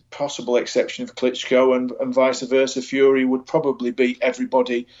 with the possible exception of Klitschko, and vice versa. Fury would probably beat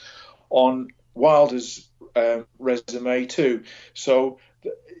everybody on Wilder's resume too. So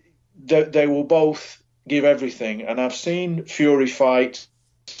they will both give everything. And I've seen Fury fight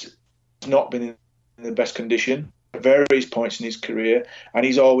not been in the best condition at various points in his career, and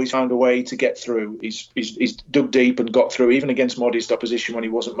he's always found a way to get through. He's dug deep and got through, even against modest opposition when he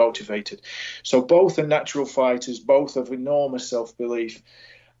wasn't motivated. So both are natural fighters, both have enormous self-belief,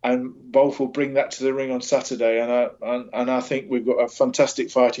 and both will bring that to the ring on Saturday. And I think we've got a fantastic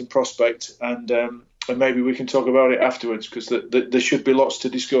fighting prospect, and maybe we can talk about it afterwards, because there should be lots to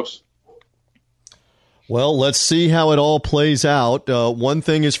discuss. Well, let's see how it all plays out. One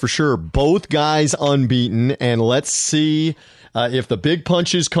thing is for sure, both guys unbeaten, and let's see If the big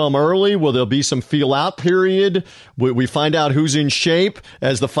punches come early, will there be some feel-out period? We find out who's in shape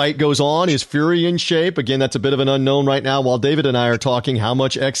as the fight goes on. Is Fury in shape? Again, that's a bit of an unknown right now. While David and I are talking, how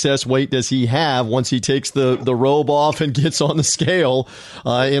much excess weight does he have once he takes the robe off and gets on the scale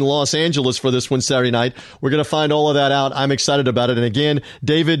in Los Angeles for this one Saturday night? We're going to find all of that out. I'm excited about it. And again,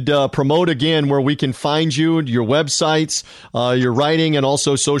 David, promote again where we can find you, your websites, your writing, and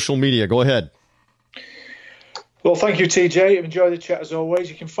also social media. Go ahead. Well, thank you, TJ. I've enjoyed the chat as always.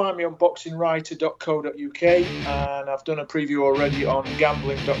 You can find me on boxingwriter.co.uk, and I've done a preview already on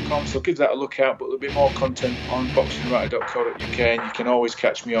gambling.com, so give that a look out. But there'll be more content on boxingwriter.co.uk, and you can always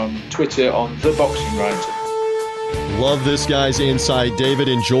catch me on Twitter on The Boxing Writer. Love this guy's insight. David,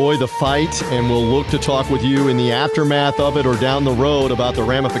 enjoy the fight, and we'll look to talk with you in the aftermath of it or down the road about the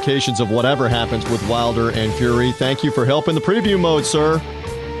ramifications of whatever happens with Wilder and Fury. Thank you for helping the preview mode, sir.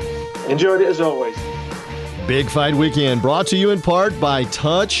 Enjoyed it as always. Big Fight Weekend brought to you in part by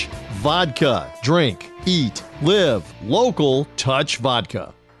Touch Vodka. Drink, eat, live local Touch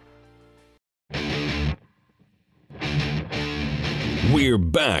Vodka. We're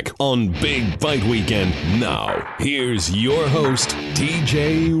back on Big Fight Weekend. Now, here's your host,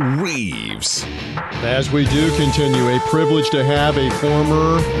 TJ Reeves. As we do continue, a privilege to have a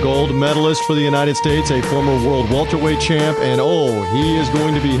former gold medalist for the United States, a former world welterweight champ, and he is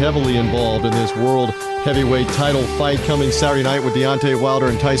going to be heavily involved in this world heavyweight title fight coming Saturday night with Deontay Wilder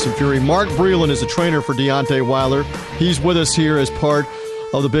and Tyson Fury. Mark Breland is a trainer for Deontay Wilder. He's with us here as part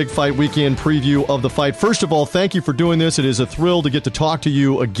of the Big Fight Weekend preview of the fight. First of all, thank you for doing this. It is a thrill to get to talk to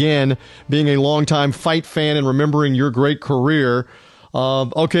you again, being a longtime fight fan and remembering your great career.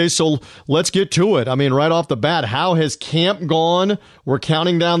 Okay, so let's get to it. I mean, right off the bat, how has camp gone? We're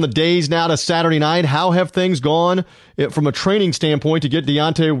counting down the days now to Saturday night. How have things gone from a training standpoint to get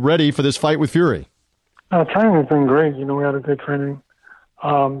Deontay ready for this fight with Fury? Training has been great. You know, we had a good training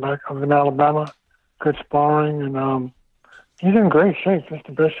back up in Alabama, good sparring, and he's in great shape. It's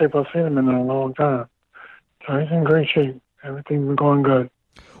the best shape I've seen him in a long time. So he's in great shape. Everything's been going good.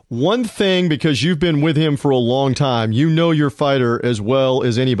 One thing, because you've been with him for a long time, you know your fighter as well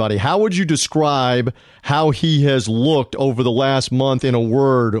as anybody. How would you describe how he has looked over the last month in a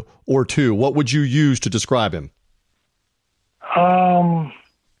word or two? What would you use to describe him?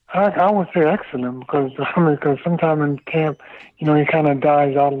 I would say excellent because sometime in camp, you know, he kind of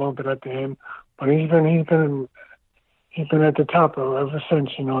dies out a little bit at the end, but he's been at the top ever since.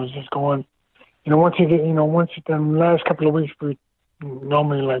 You know, it's just going. You know, once the last couple of weeks we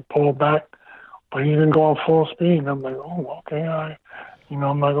normally like pull back, but he's been going full speed. And I'm like, oh, okay, all right. You know,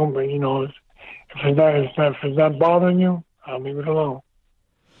 I'm not gonna, but you know, if it's not bothering you, I'll leave it alone.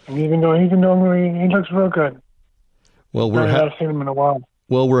 And even though he looks real good. Well, I haven't seen him in a while.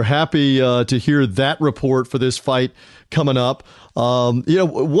 Well, we're happy to hear that report for this fight coming up. You know,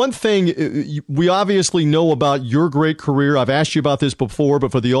 one thing we obviously know about your great career. I've asked you about this before,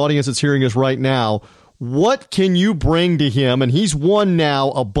 but for the audience that's hearing us right now, what can you bring to him? And he's won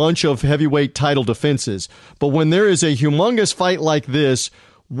now a bunch of heavyweight title defenses. But when there is a humongous fight like this,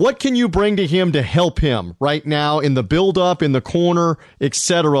 what can you bring to him to help him right now in the build-up, in the corner,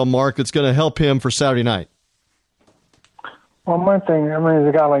 etc., Mark, that's going to help him for Saturday night? Well, my thing, I mean,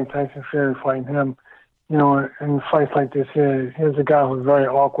 there's a guy like Tyson Fury fighting him, you know, in fights like this, here's a guy who's very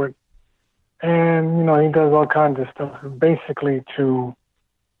awkward. And, you know, he does all kinds of stuff basically to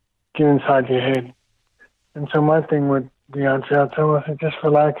get inside your head. And so my thing with Deontay, I'll tell him, just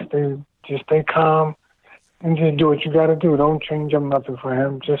relax, just stay calm, and just do what you got to do. Don't change up nothing for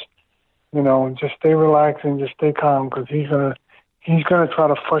him. Just, you know, just stay relaxed and just stay calm because he's gonna try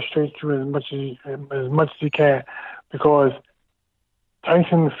to frustrate you as much as he can because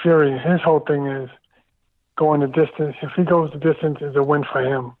Tyson Fury, his whole thing is going the distance. If he goes the distance, it's a win for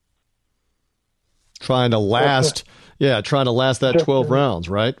him. Trying to last that 12 rounds,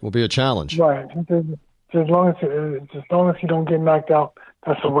 right? Will be a challenge. Right. As long as he don't get knocked out,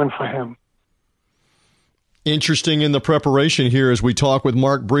 that's a win for him. Interesting in the preparation here as we talk with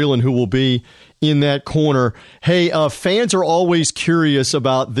Mark Breland, who will be in that corner. Hey, fans are always curious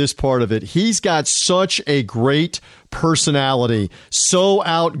about this part of it. He's got such a great personality, so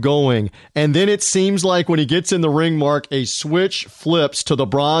outgoing. And then it seems like when he gets in the ring, Mark, a switch flips to the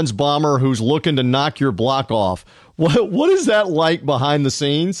bronze bomber who's looking to knock your block off. What is that like behind the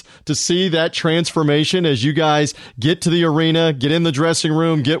scenes to see that transformation as you guys get to the arena, get in the dressing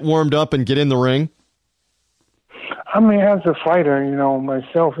room, get warmed up, and get in the ring? I mean, as a fighter, you know,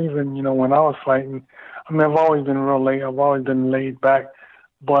 myself, even, you know, when I was fighting, I mean, I've always been real late. I've always been laid back.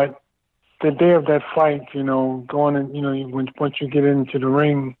 But the day of that fight, you know, going and, you know, once you get into the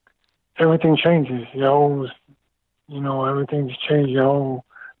ring, everything changes. Your everything's changed. Your whole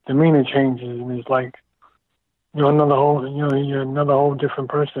demeanor changes, and it's like you're another whole different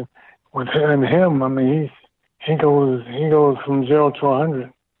person. With him, I mean, he goes from 0 to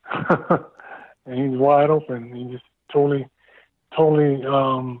 100, and he's wide open. He's just totally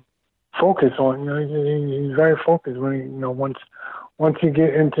focused on. He's very focused when he, once you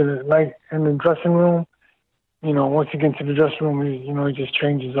get into in the dressing room. Once you get into the dressing room, he just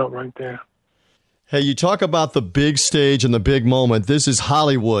changes up right there. Hey, you talk about the big stage and the big moment. This is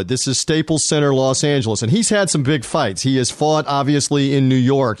Hollywood. This is Staples Center, Los Angeles. And he's had some big fights. He has fought, obviously, in New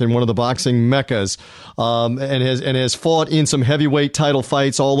York in one of the boxing meccas, and has fought in some heavyweight title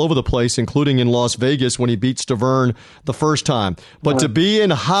fights all over the place, including in Las Vegas when he beat Stavern the first time. But to be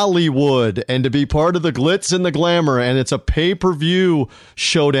in Hollywood and to be part of the glitz and the glamour, and it's a pay-per-view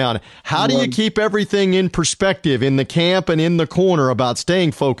showdown, how do you keep everything in perspective in the camp and in the corner about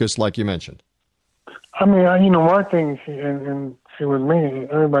staying focused, like you mentioned? I mean, one thing, see with me,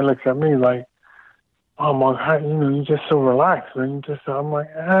 everybody looks at me like, oh my, you're just so relaxed. And I'm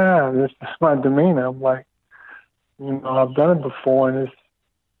like, this is my demeanor. I'm like, I've done it before, and it's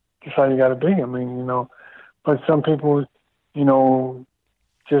just how you got to be. I mean, but some people,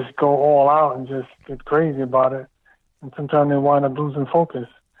 just go all out and just get crazy about it. And sometimes they wind up losing focus.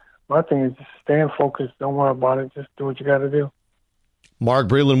 My thing is just stay focused. Don't worry about it. Just do what you got to do. Mark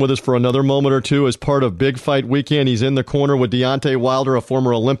Breland with us for another moment or two as part of Big Fight Weekend. He's in the corner with Deontay Wilder, a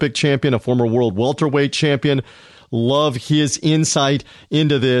former Olympic champion, a former world welterweight champion. Love his insight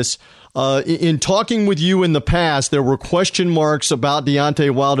into this. In talking with you in the past, there were question marks about Deontay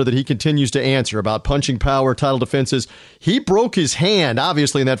Wilder that he continues to answer, about punching power, title defenses. He broke his hand,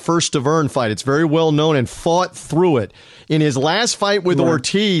 obviously, in that first Stavern fight. It's very well known, and fought through it. In his last fight with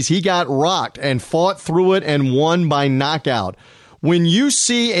Ortiz, he got rocked and fought through it and won by knockout. When you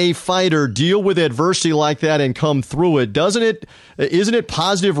see a fighter deal with adversity like that and come through it, isn't it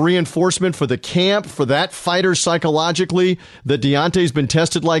positive reinforcement for the camp, for that fighter psychologically, that Deontay's been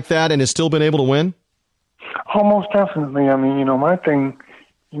tested like that and has still been able to win? Almost definitely. I mean, my thing,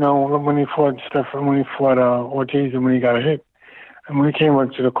 when he fought Ortiz and when he got a hit, and when he came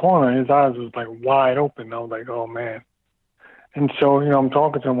up to the corner, his eyes was like wide open. I was like, oh man. And so, I'm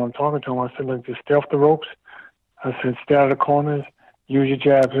talking to him. I said, look, just stay off the ropes. I said, stay out of the corners, use your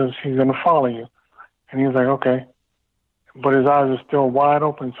jabs, he's going to follow you. And he was like, okay. But his eyes were still wide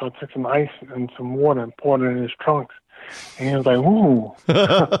open, so I took some ice and some water and poured it in his trunks. And he was like, ooh.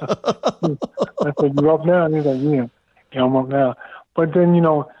 I said, you up now? And he was like, yeah, I'm up now. But then,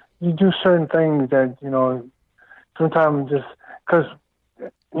 you do certain things that, sometimes just, because,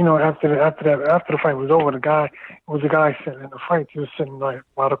 after the fight was over, it was a guy sitting in the fight. He was sitting right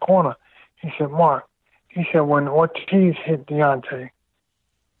by the corner. He said, Mark, he said, when Ortiz hit Deontay,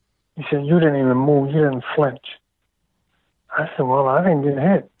 he said, you didn't even move. You didn't flinch. I said, well, I didn't get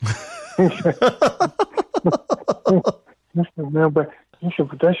hit. He said,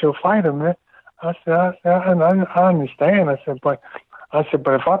 but that's your fighter, man. I understand. I said, but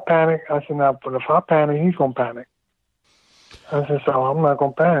if I panic, he's going to panic. I said, so I'm not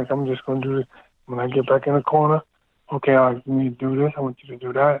going to panic. I'm just going to do this. When I get back in the corner, okay, you need to do this. I want you to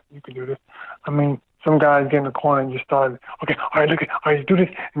do that. You can do this. I mean, some guys get in the corner and just start, okay, all right, do this,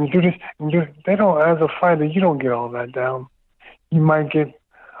 and you do this, and you do this. They don't, as a fighter, you don't get all that down. You might get,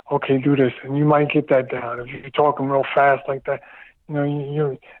 okay, do this, and you might get that down. If you're talking real fast like that, you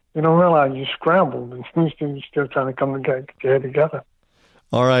don't realize you scrambled, and you're still trying to get your head together.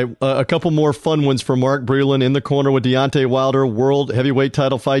 All right, a couple more fun ones for Mark Breland in the corner with Deontay Wilder, world heavyweight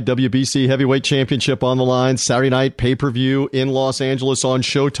title fight, WBC heavyweight championship on the line, Saturday night pay-per-view in Los Angeles on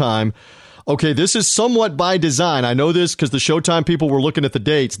Showtime. Okay, this is somewhat by design. I know this because the Showtime people were looking at the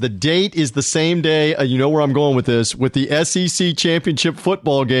dates. The date is the same day, you know where I'm going with this, with the SEC championship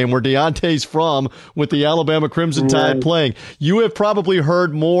football game where Deontay's from with the Alabama Crimson Tide playing. You have probably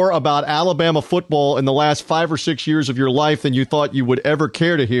heard more about Alabama football in the last 5 or 6 years of your life than you thought you would ever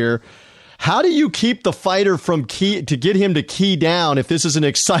care to hear. How do you keep the fighter to get him to key down if this is an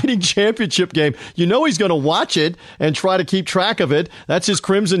exciting championship game? You know he's going to watch it and try to keep track of it. That's his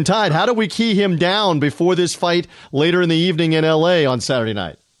Crimson Tide. How do we key him down before this fight later in the evening in L.A. on Saturday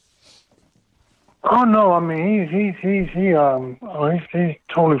night? Oh no, I mean he's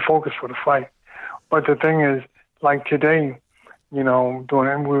totally focused for the fight. But the thing is, like today, we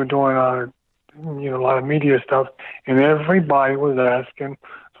were doing a lot of media stuff, and everybody was asking,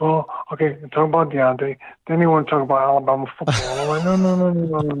 so, okay, talk about Deontay. Then they want to talk about Alabama football. I'm like, no.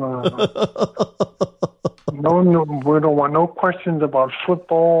 No, we don't want no questions about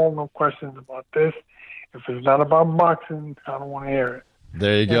football, no questions about this. If it's not about boxing, I don't want to hear it.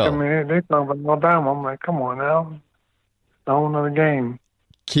 There you go. I mean, they talk about Alabama. I'm like, come on now. a whole nother game.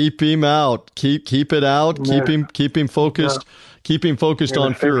 Keep him out. Keep it out. Yeah. Keep him focused. Yeah. Keep him focused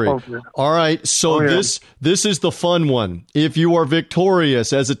on Fury. Focused. All right. So this is the fun one. If you are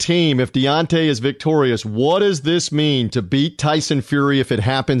victorious as a team, if Deontay is victorious, what does this mean to beat Tyson Fury if it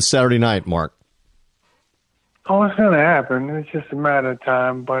happens Saturday night, Mark? Oh, it's going to happen. It's just a matter of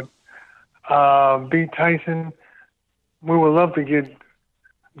time. But beat Tyson, we would love to get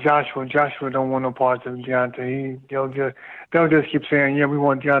Joshua. Joshua don't want no parts of Deontay. They'll just keep saying, yeah, we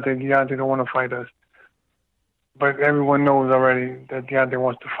want Deontay. Deontay don't want to fight us. But everyone knows already that Deontay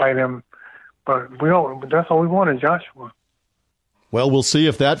wants to fight him. But that's all we want is Joshua. Well, we'll see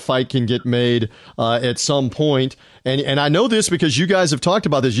if that fight can get made at some point. And I know this because you guys have talked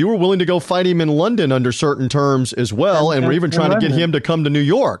about this. You were willing to go fight him in London under certain terms as well, and we're even trying to get him to come to New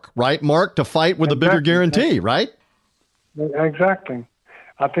York, right, Mark, to fight with a bigger guarantee, right? Exactly.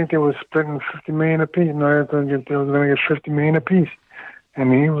 I think they were splitting $50 million apiece. No, they was going to get $50 million apiece.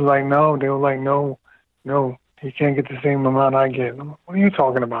 And he was like, no. They were like, no, he can't get the same amount I get. What are you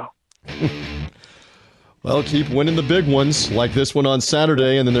talking about? Well, keep winning the big ones like this one on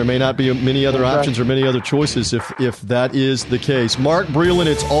Saturday, and then there may not be many other options or many other choices if that is the case. Mark Breland,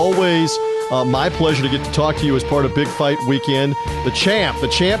 it's always my pleasure to get to talk to you as part of Big Fight Weekend. The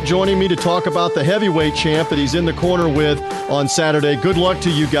champ joining me to talk about the heavyweight champ that he's in the corner with on Saturday. Good luck to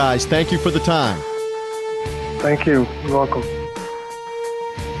you guys. Thank you for the time. Thank you. You're welcome.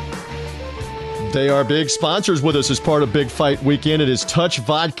 They are big sponsors with us as part of Big Fight Weekend. It is Touch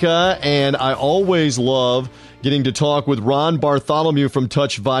Vodka, and I always love getting to talk with Ron Bartholomew from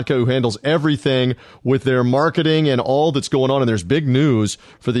Touch Vodka, who handles everything with their marketing and all that's going on. And there's big news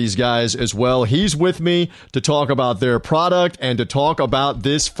for these guys as well. He's with me to talk about their product and to talk about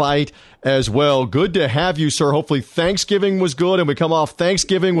this fight as well. Good to have you, sir. Hopefully Thanksgiving was good, and we come off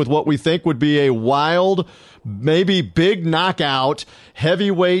Thanksgiving with what we think would be a wild, maybe big knockout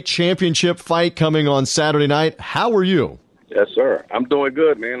heavyweight championship fight coming on Saturday night. How are you? Yes, sir. I'm doing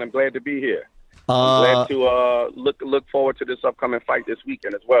good, man. I'm glad to be here. I'm glad to look forward to this upcoming fight this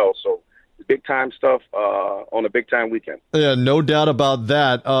weekend as well. So big time stuff on a big time weekend. Yeah, no doubt about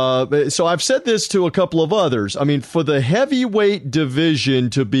that. So I've said this to a couple of others. I mean, for the heavyweight division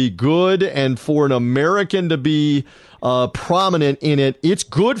to be good and for an American to be prominent in it, it's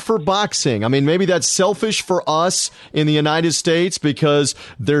good for boxing. I mean, maybe that's selfish for us in the United States because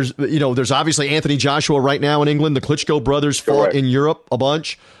there's obviously Anthony Joshua right now in England. The Klitschko brothers fought in Europe a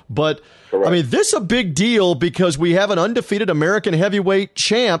bunch. But, I mean, this is a big deal because we have an undefeated American heavyweight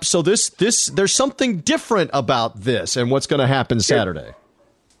champ. So there's something different about this and what's going to happen Saturday.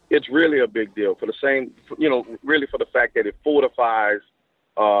 It's really a big deal for the same, really for the fact that it fortifies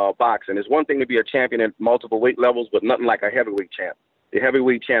boxing. It's one thing to be a champion at multiple weight levels, but nothing like a heavyweight champ. The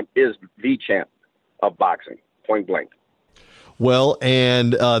heavyweight champ is the champ of boxing, point blank. Well,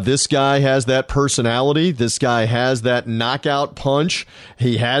 and this guy has that personality. This guy has that knockout punch.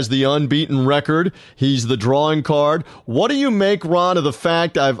 He has the unbeaten record. He's the drawing card. What do you make, Ron, of the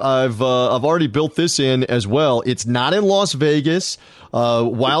fact I've already built this in as well? It's not in Las Vegas.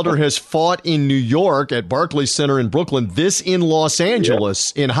 Wilder has fought in New York at Barclays Center in Brooklyn. This in Los Angeles,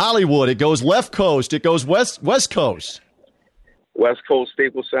 in Hollywood. It goes left coast. It goes west coast. West Coast,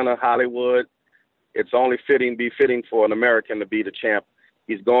 Staples Center, Hollywood. It's only fitting for an American to be the champ.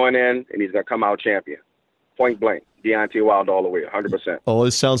 He's going in, and he's going to come out champion. Point blank. Deontay Wilder all the way, 100%. Oh,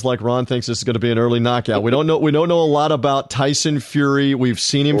 this sounds like Ron thinks this is going to be an early knockout. We don't know a lot about Tyson Fury. We've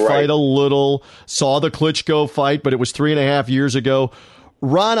seen him fight a little, saw the Klitschko fight, but it was 3.5 years ago.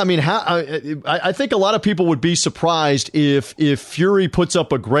 Ron, I mean, I think a lot of people would be surprised if Fury puts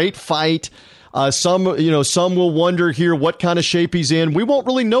up a great fight. Some will wonder here what kind of shape he's in. We won't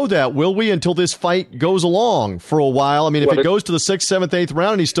really know that, will we, until this fight goes along for a while? I mean, if it goes to the 6th, 7th, 8th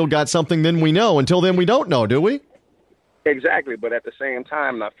round and he's still got something, then we know. Until then, we don't know, do we? Exactly, but at the same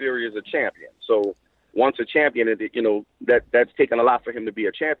time, now Fury is a champion. So once a champion, that's taken a lot for him to be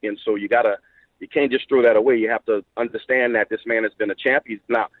a champion. So you can't just throw that away. You have to understand that this man has been a champ.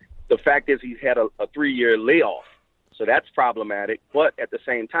 The fact is he's had a 3-year layoff, so that's problematic. But at the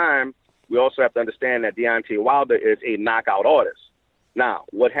same time, we also have to understand that Deontay Wilder is a knockout artist. Now,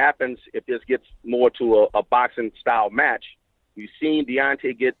 what happens if this gets more to a boxing-style match? You've seen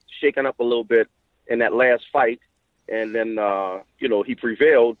Deontay get shaken up a little bit in that last fight, and then, he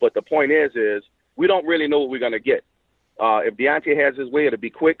prevailed. But the point is we don't really know what we're going to get. If Deontay has his way, it'll be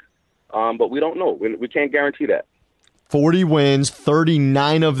quick, but we don't know. We can't guarantee that. 40 wins,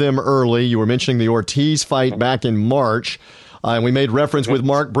 39 of them early. You were mentioning the Ortiz fight back in March. And we made reference with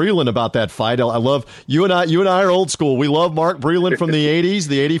Mark Breland about that fight. I love you and I are old school. We love Mark Breland from the 80s,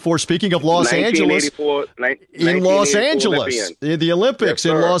 the 84. Speaking of Los Angeles, in Los Angeles, the Olympics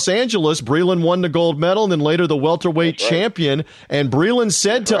in Los Angeles, Breland won the gold medal and then later the welterweight champion. And Breland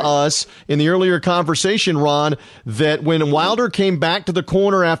said to us in the earlier conversation, Ron, that when Wilder came back to the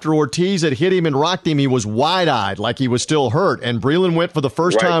corner after Ortiz had hit him and rocked him, he was wide-eyed, like he was still hurt. And Breland went for the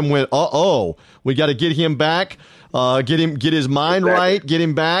first time, went, we got to get him back, get his mind right, get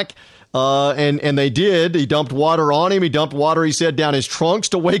him back. And they did. He dumped water on him. He dumped water, he said, down his trunks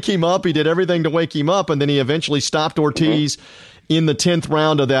to wake him up. He did everything to wake him up, and then he eventually stopped Ortiz in the 10th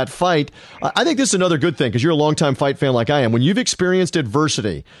round of that fight. I think this is another good thing because you're a longtime fight fan like I am. When you've experienced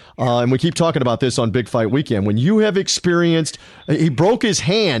adversity, and we keep talking about this on Big Fight Weekend, when you have experienced, he broke his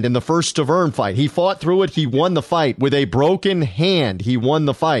hand in the first Stavern fight. He fought through it. He won the fight with a broken hand. He won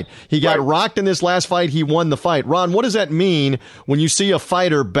the fight. He got rocked in this last fight. He won the fight. Ron, what does that mean when you see a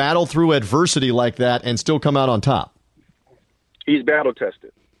fighter battle through adversity like that and still come out on top? He's battle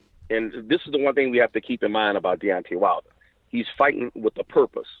tested. And this is the one thing we have to keep in mind about Deontay Wilder. He's fighting with a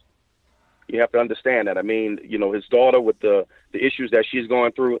purpose. You have to understand that. I mean, his daughter with the issues that she's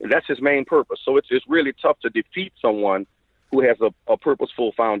going through, that's his main purpose. So it's really tough to defeat someone who has a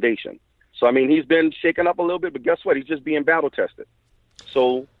purposeful foundation. So, I mean, he's been shaken up a little bit, but guess what? He's just being battle tested.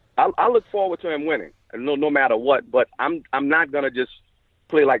 So I look forward to him winning, no matter what. But I'm not going to just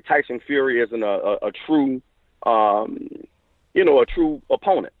play like Tyson Fury as a true, a true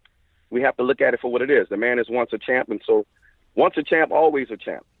opponent. We have to look at it for what it is. The man is once a champ, and so once a champ, always a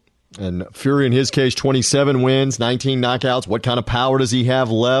champ. And Fury, in his case, 27 wins, 19 knockouts. What kind of power does he have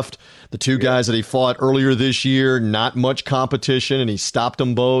left? The two guys that he fought earlier this year, not much competition, and he stopped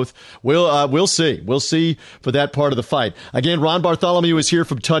them both. We'll see. We'll see for that part of the fight. Again, Ron Bartholomew is here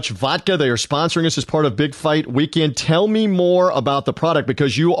from Touch Vodka. They are sponsoring us as part of Big Fight Weekend. Tell me more about the product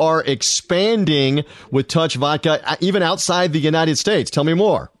because you are expanding with Touch Vodka, even outside the United States. Tell me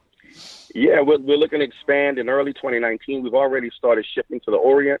more. Yeah, we're looking to expand in early 2019. We've already started shipping to the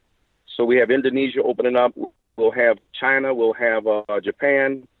Orient. So we have Indonesia opening up. We'll have China. We'll have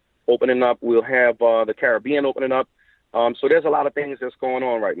Japan opening up. We'll have the Caribbean opening up. So there's a lot of things that's going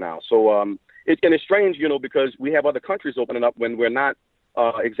on right now. So it's strange, because we have other countries opening up when we're not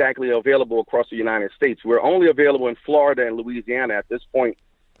exactly available across the United States. We're only available in Florida and Louisiana at this point.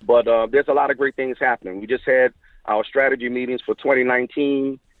 But there's a lot of great things happening. We just had our strategy meetings for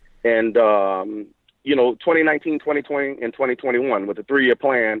 2019. And, 2019, 2020, and 2021 with a 3-year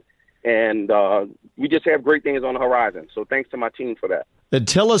plan. And we just have great things on the horizon. So thanks to my team for that. And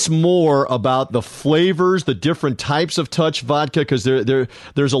tell us more about the flavors, the different types of Touch Vodka, because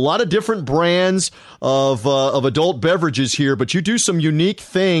there's a lot of different brands of adult beverages here, but you do some unique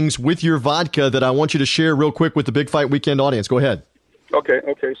things with your vodka that I want you to share real quick with the Big Fight Weekend audience. Go ahead. Okay.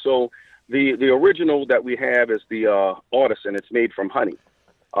 So the original that we have is the Artisan. It's made from honey.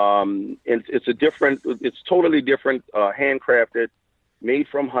 It's totally different, handcrafted, made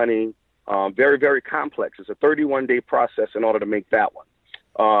from honey, very, very complex. It's a 31-day process in order to make that one.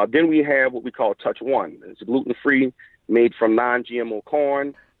 Then we have what we call Touch One. It's gluten-free, made from non-GMO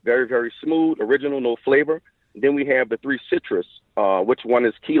corn, very, very smooth, original, no flavor. Then we have the 3 citrus, which one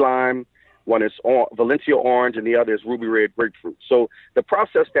is key lime, one is Valencia orange, and the other is ruby red grapefruit. So the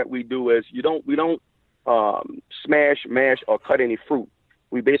process that we do is we don't smash, mash, or cut any fruit.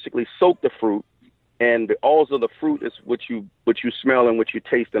 We basically soak the fruit, and the oils of the fruit is what you smell and what you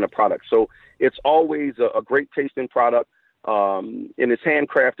taste in a product. So it's always a great tasting product, and it's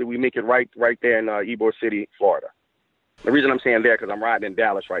handcrafted. We make it right there in Ybor City, Florida. The reason I'm saying that because I'm riding in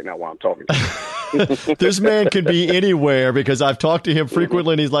Dallas right now while I'm talking to you. This man can be anywhere because I've talked to him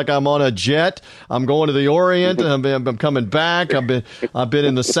frequently, and he's like, I'm on a jet. I'm going to the Orient, and I'm coming back. I've been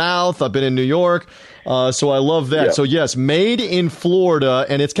in the South. I've been in New York. So I love that. Yeah. So, yes, made in Florida,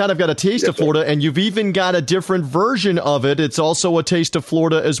 and it's kind of got a taste of Florida, and you've even got a different version of it. It's also a taste of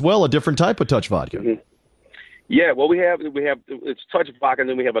Florida as well, a different type of Touch Vodka. Mm-hmm. Yeah, well, we have it's Touch Vodka, and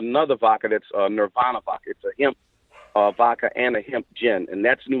then we have another vodka that's Nirvana vodka. It's a hemp vodka and a hemp gin, and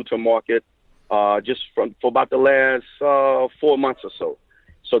that's new to market just for about the last 4 months or so.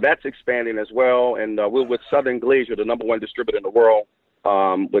 So that's expanding as well, and we're with Southern Glacier, the #1 distributor in the world,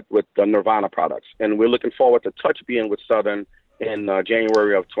 with the Nirvana products. And we're looking forward to Touch being with Southern in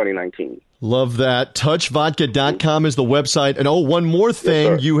January of 2019. Love that. TouchVodka.com is the website. And one more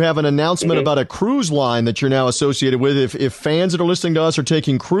thing, you have an announcement about a cruise line that you're now associated with. If fans that are listening to us are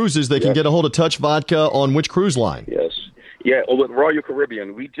taking cruises, they can get a hold of Touch Vodka on which cruise line? Yes. Yeah, with Royal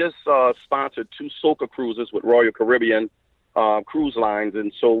Caribbean. We just sponsored 2 Soca cruises with Royal Caribbean cruise lines.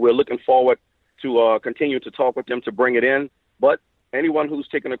 And so we're looking forward to continue to talk with them to bring it in. But anyone who's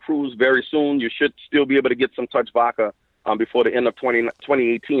taking a cruise very soon, you should still be able to get some Touch Vodka before the end of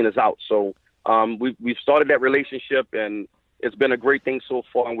 2018 is out. So we've started that relationship, and it's been a great thing so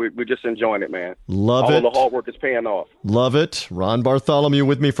far, and we're just enjoying it, man. Love it. All the hard work is paying off. Love it. Ron Bartholomew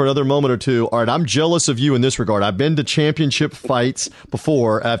with me for another moment or two. All right, I'm jealous of you in this regard. I've been to championship fights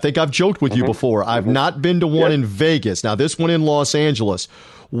before. I think I've joked with you before. I've not been to one in Vegas. Now, this one in Los Angeles.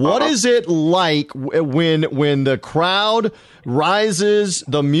 What is it like when the crowd rises,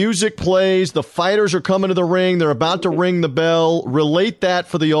 the music plays, the fighters are coming to the ring, they're about to ring the bell? Relate that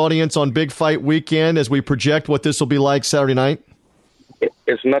for the audience on Big Fight Weekend as we project what this will be like Saturday night.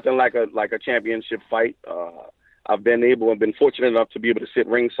 It's nothing like a championship fight. I've been fortunate enough to be able to sit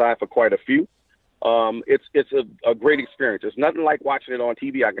ringside for quite a few. It's a great experience. It's nothing like watching it on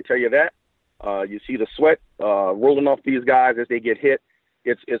TV, I can tell you that. You see the sweat rolling off these guys as they get hit.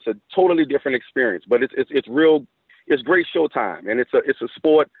 It's a totally different experience, but it's real. It's great showtime, and it's a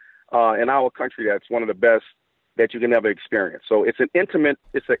sport in our country that's one of the best that you can ever experience. So it's an intimate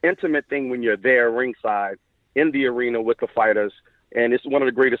thing when you're there ringside in the arena with the fighters. And it's one of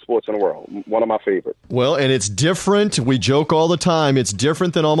the greatest sports in the world, one of my favorites. Well, and it's different. We joke all the time. It's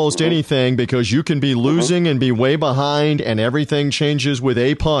different than almost anything because you can be losing and be way behind, and everything changes with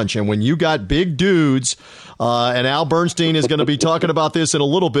a punch. And when you got big dudes, and Al Bernstein is going to be talking about this in a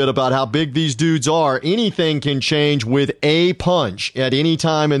little bit about how big these dudes are, anything can change with a punch at any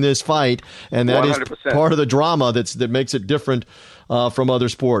time in this fight. And that 100%. Is part of the drama that makes it different from other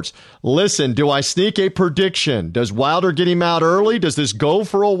sports. Listen, do I sneak a prediction? Does Wilder get him out early? Does this go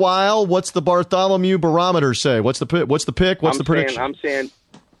for a while? What's the Bartholomew barometer say? What's the pick? What's the prediction? I'm saying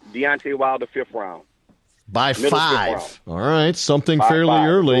Deontay Wilder 5th round. By 5. All right, something by fairly 5,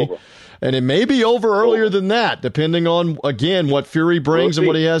 early. And it may be over earlier than that, depending on, again, what Fury brings and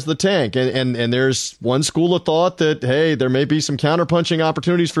what he has in the tank. And there's one school of thought that, hey, there may be some counterpunching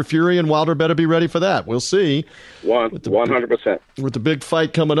opportunities for Fury, and Wilder better be ready for that. We'll see. 100%. With the big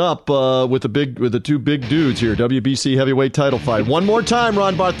fight coming up with the two big dudes here, WBC heavyweight title fight. One more time,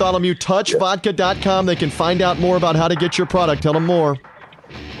 Ron Bartholomew, touchvodka.com. They can find out more about how to get your product. Tell them more.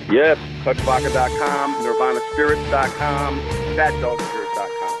 Yes, touchvodka.com, nirvanaspirits.com,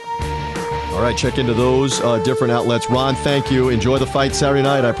 fatdogspirits.com. All right, check into those different outlets. Ron, thank you. Enjoy the fight Saturday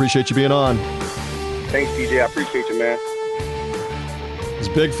night. I appreciate you being on. Thanks, TJ. I appreciate you, man. As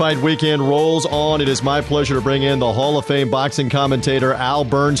Big Fight Weekend rolls on, it is my pleasure to bring in the Hall of Fame boxing commentator Al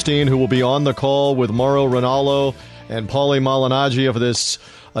Bernstein, who will be on the call with Mauro Ranallo and Paulie Malignaggi for this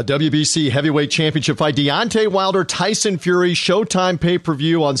WBC heavyweight championship fight. Deontay Wilder, Tyson Fury, Showtime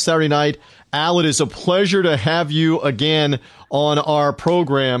pay-per-view on Saturday night. Al, it is a pleasure to have you again on our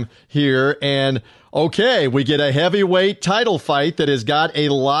program here. And okay, we get a heavyweight title fight that has got a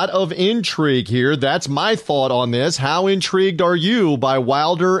lot of intrigue here. That's my thought on this. How intrigued are you by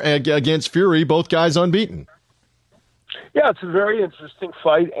Wilder against Fury, both guys unbeaten? Yeah, it's a very interesting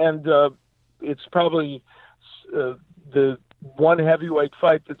fight, and it's probably the one heavyweight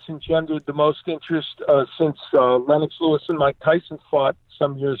fight that's engendered the most interest since Lennox Lewis and Mike Tyson fought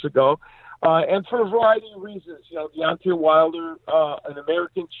some years ago. And for a variety of reasons. You know, Deontay Wilder, an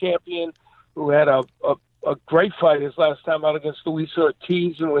American champion who had a great fight his last time out against Luis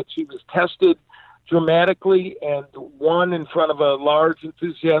Ortiz, in which he was tested dramatically and won in front of a large,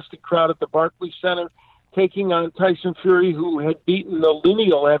 enthusiastic crowd at the Barclays Center, taking on Tyson Fury, who had beaten the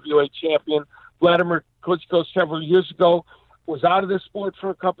lineal heavyweight champion, Vladimir Klitschko, several years ago, was out of the sport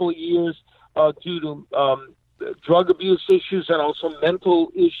for a couple of years due to drug abuse issues and also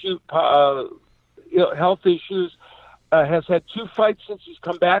mental health issues, has had 2 fights since he's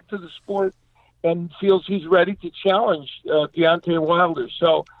come back to the sport and feels he's ready to challenge Deontay Wilder.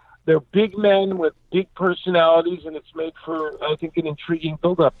 So they're big men with big personalities, and it's made for, I think, an intriguing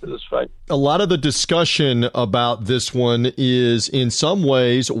build-up to this fight. A lot of the discussion about this one is, in some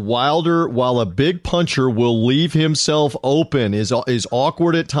ways, Wilder, while a big puncher, will leave himself open, is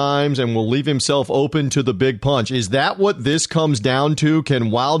awkward at times, and will leave himself open to the big punch. Is that what this comes down to?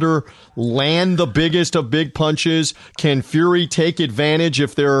 Can Wilder land the biggest of big punches? Can Fury take advantage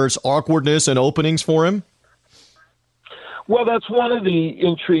if there's awkwardness and openings for him? Well, that's one of the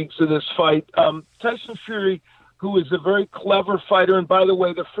intrigues of this fight. Tyson Fury, who is a very clever fighter, and by the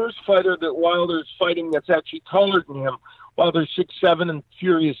way, the first fighter that Wilder is fighting that's actually taller than him, Wilder's 6'7" and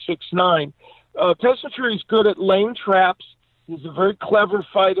Fury is 6'9". Tyson Fury is good at laying traps. He's a very clever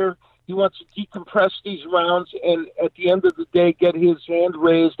fighter. He wants to decompress these rounds and at the end of the day get his hand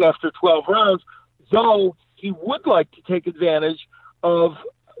raised after 12 rounds, though he would like to take advantage of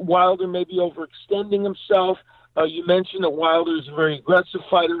Wilder maybe overextending himself. You mentioned that Wilder is a very aggressive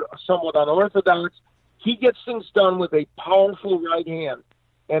fighter, somewhat unorthodox. he gets things done with a powerful right hand.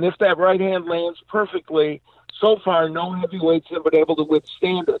 And if that right hand lands perfectly, so far no heavyweights have been able to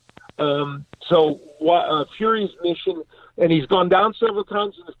withstand it. Fury's mission, and he's gone down several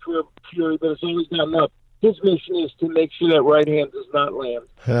times in his career, Fury, but it's always gotten up. His mission is to make sure that right hand does not land.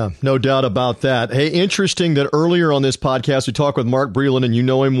 Yeah, no doubt about that. Hey, interesting that earlier on this podcast we talked with Mark Breland, and you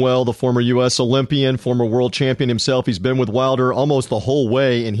know him well, the former U.S. Olympian, former world champion himself. He's been with Wilder almost the whole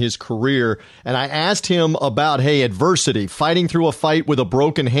way in his career. And I asked him about, adversity, fighting through a fight with a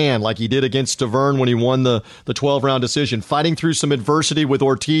broken hand like he did against Stiverne when he won the 12-round decision, fighting through some adversity with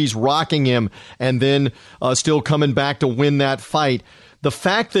Ortiz rocking him and then still coming back to win that fight. The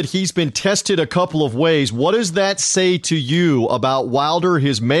fact that he's been tested a couple of ways, what does that say to you about Wilder,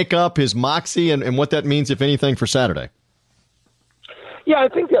 his makeup, his moxie, and what that means, if anything, for Saturday? Yeah, I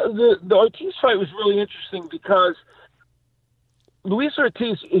think the Ortiz fight was really interesting because Luis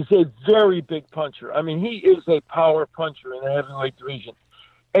Ortiz is a very big puncher. I mean, he is a power puncher in the heavyweight division.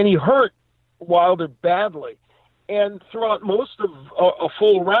 And he hurt Wilder badly. And throughout most of a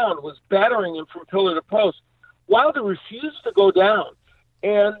full round was battering him from pillar to post. Wilder refused to go down.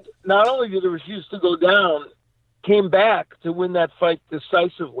 And not only did he refuse to go down, came back to win that fight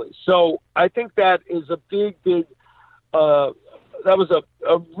decisively. So I think that is a big, that was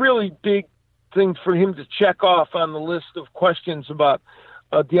a really big thing for him to check off on the list of questions about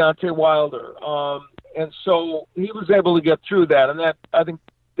Deontay Wilder. And so he was able to get through that. And that, I think,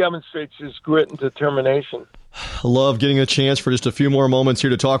 demonstrates his grit and determination. I love getting a chance for just a few more moments here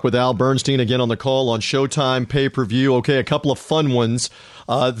to talk with Al Bernstein again on the call on Showtime pay-per-view. Okay, a couple of fun ones.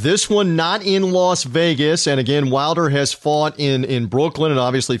 This one not in Las Vegas, and again, Wilder has fought in Brooklyn, and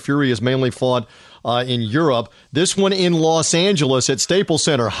obviously Fury has mainly fought in Europe. This one in Los Angeles at Staples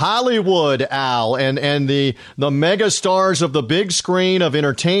Center, Hollywood, Al, and the mega stars of the big screen of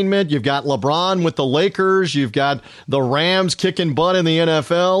entertainment. You've got LeBron with the Lakers. You've got the Rams kicking butt in the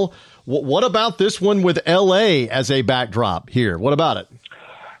NFL. What about this one with L.A. as a backdrop here? What about it?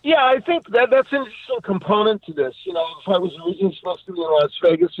 Yeah, I think that's an interesting component to this. You know, the fight was originally supposed to be in Las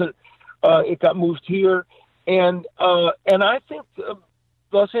Vegas, and it got moved here. And I think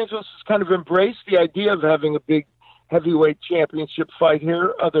Los Angeles has kind of embraced the idea of having a big heavyweight championship fight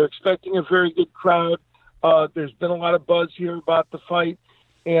here. They're expecting a very good crowd. There's been a lot of buzz here about the fight.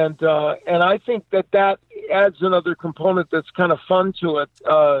 And I think that adds another component that's kind of fun to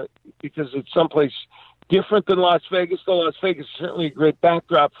it because it's someplace different than Las Vegas, though Las Vegas is certainly a great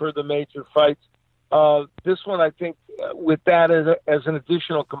backdrop for the major fights. This one, I think, with that as an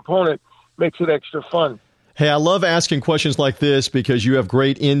additional component, makes it extra fun. Hey, I love asking questions like this because you have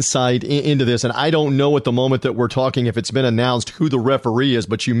great insight into this, and I don't know at the moment that we're talking if it's been announced who the referee is,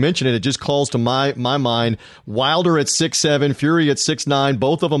 but you mentioned it. It just calls to my mind. Wilder at 6'7", Fury at 6'9",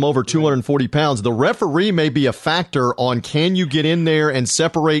 both of them over 240 pounds. The referee may be a factor on can you get in there and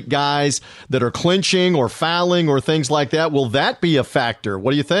separate guys that are clinching or fouling or things like that. Will that be a factor?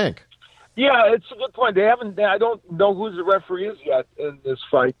 What do you think? Yeah, it's a good point. I don't know who the referee is yet in this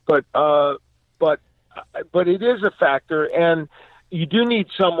fight, but it is a factor, and you do need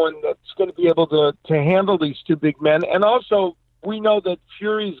someone that's going to be able to handle these two big men. And also, we know that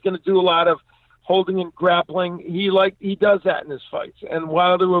Fury is going to do a lot of holding and grappling. He does that in his fights, and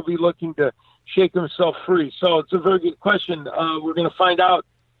Wilder will be looking to shake himself free. So it's a very good question. We're going to find out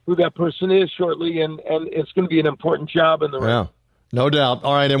who that person is shortly, and it's going to be an important job in the ring. Yeah. No doubt.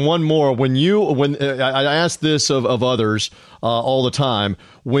 All right, and one more. When I ask this of others all the time,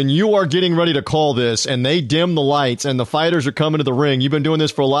 when you are getting ready to call this and they dim the lights and the fighters are coming to the ring, you've been doing this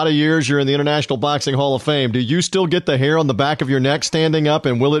for a lot of years, you're in the International Boxing Hall of Fame, do you still get the hair on the back of your neck standing up,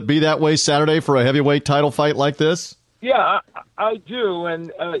 and will it be that way Saturday for a heavyweight title fight like this? Yeah, I do,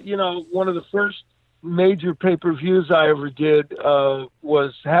 and one of the first major pay-per-views I ever did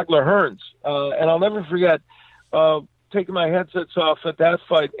was Hagler-Hearns, and I'll never forget taking my headsets off at that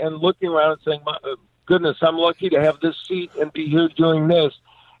fight and looking around and saying, my goodness, I'm lucky to have this seat and be here doing this.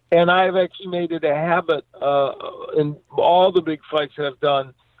 And I've actually made it a habit in all the big fights that I've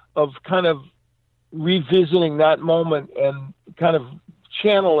done of kind of revisiting that moment and kind of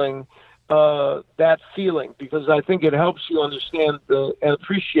channeling that feeling, because I think it helps you understand and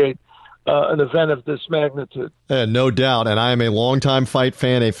appreciate an event of this magnitude. No doubt, and I am a longtime fight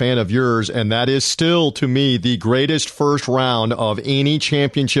fan, a fan of yours, and that is still, to me, the greatest first round of any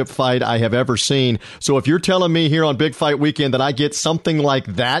championship fight I have ever seen. So if you're telling me here on Big Fight Weekend that I get something like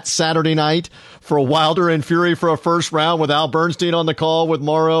that Saturday night for Wilder and Fury for a first round with Al Bernstein on the call with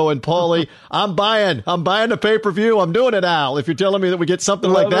Morrow and Paulie, I'm buying the pay-per-view. I'm doing it, Al, if you're telling me that we get something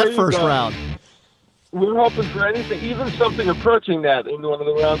like that first round. We're hoping for anything, even something approaching that in one of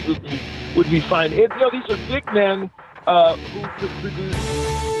the rounds would be would be fine. And, these are big men who could produce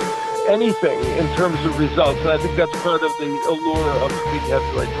anything in terms of results, and I think that's part of the allure of the big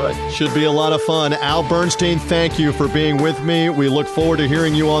heavyweight fight. Should be a lot of fun. Al Bernstein, thank you for being with me. We look forward to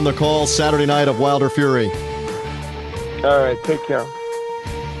hearing you on the call Saturday night of Wilder Fury. All right, take care.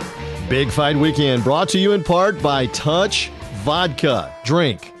 Big Fight Weekend brought to you in part by Touch Vodka.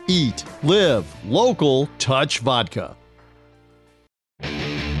 Drink, eat, live local Touch Vodka.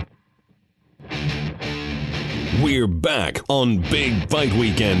 We're back on Big Fight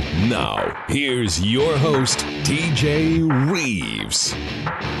Weekend. Now, here's your host, TJ Reeves.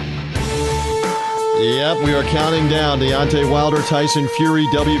 Yep, we are counting down Deontay Wilder, Tyson Fury,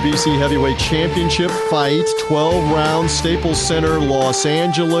 WBC Heavyweight Championship fight, 12 rounds, Staples Center, Los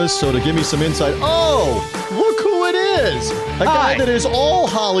Angeles. So to give me some insight, look who it is. A guy that is all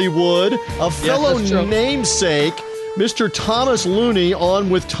Hollywood, a fellow namesake, Mr. Thomas Looney, on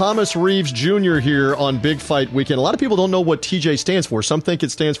with Thomas Reeves Jr. here on Big Fight Weekend. A lot of people don't know what TJ stands for. Some think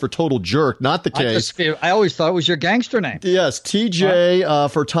it stands for Total Jerk. Not the case. I always thought it was your gangster name. Yes, TJ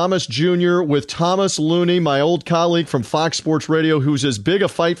for Thomas Jr. with Thomas Looney, my old colleague from Fox Sports Radio, who's as big a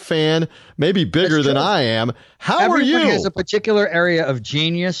fight fan, maybe bigger than I am. How are you? Everyone has a particular area of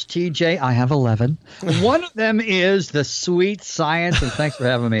genius, TJ. I have 11. One of them is the sweet science, and thanks for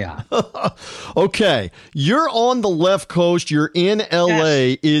having me on. Okay, you're on the left coast. You're in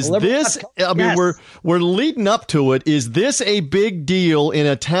L.A. Yes. We're leading up to it. Is this a big deal in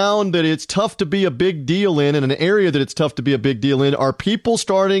a town that it's tough to be a big deal in an area that it's tough to be a big deal in? Are people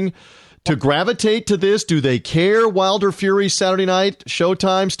starting to gravitate to this? Do they care? Wilder Fury Saturday night,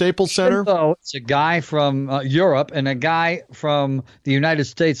 Showtime, Staples Center? So it's a guy from Europe and a guy from the United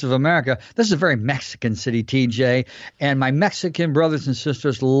States of America. This is a very Mexican city, TJ, and my Mexican brothers and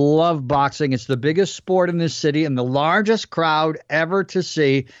sisters love boxing. It's the biggest sport in this city and the largest crowd ever to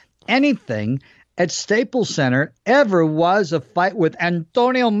see anything at Staples Center ever was a fight with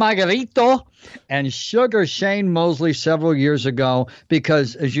Antonio Margarito and Sugar Shane Mosley several years ago,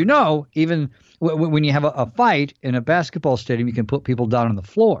 because, as you know, even when you have a fight in a basketball stadium, you can put people down on the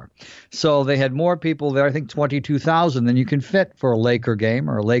floor. So they had more people there, I think 22,000 than you can fit for a Laker game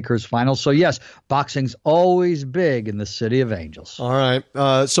or a Lakers final. So, yes, boxing's always big in the City of Angels. All right.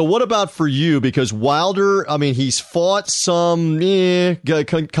 So what about for you? Because Wilder, he's fought some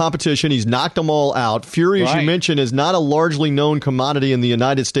competition. He's knocked them all out. Fury, as you mentioned, is not a largely known commodity in the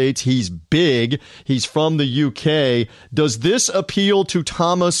United States. He's big. He's from the UK. Does this appeal to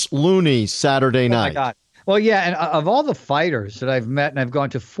Thomas Looney Saturday night? Oh, my God. Well, yeah, and of all the fighters that I've met, and I've gone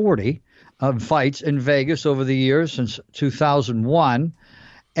to 40 fights in Vegas over the years since 2001,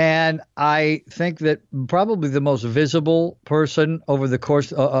 and I think that probably the most visible person over the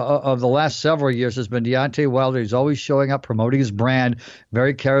course of the last several years has been Deontay Wilder. He's always showing up, promoting his brand,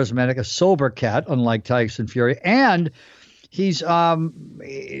 very charismatic, a sober cat, unlike Tyson Fury, and he's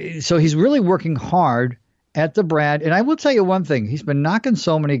really working hard at the brand. And I will tell you one thing, he's been knocking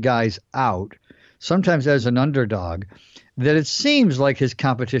so many guys out, sometimes as an underdog, that it seems like his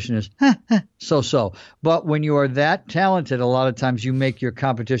competition is so-so. But when you are that talented, a lot of times you make your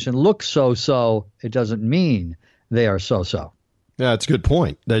competition look so-so. It doesn't mean they are so-so. Yeah, it's a good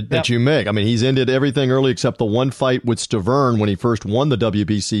point that you make. He's ended everything early except the one fight with Stavern when he first won the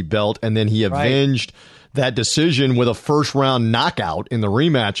WBC belt, and then he avenged that decision with a first-round knockout in the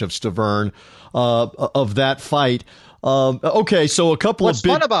rematch of Stavern of that fight. Okay, so a couple What's of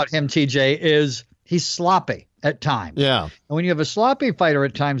big... fun about him, TJ, is he's sloppy at times. Yeah. And when you have a sloppy fighter,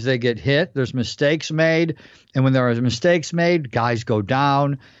 at times they get hit. There's mistakes made. And when there are mistakes made, guys go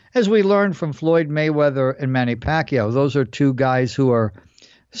down. As we learned from Floyd Mayweather and Manny Pacquiao, those are two guys who are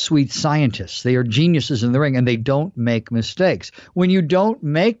sweet scientists. They are geniuses in the ring, and they don't make mistakes. When you don't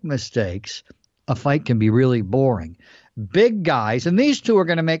make mistakes, a fight can be really boring. Big guys, and these two are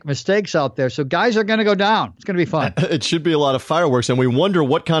going to make mistakes out there, so guys are going to go down. It's going to be fun. It should be a lot of fireworks, and we wonder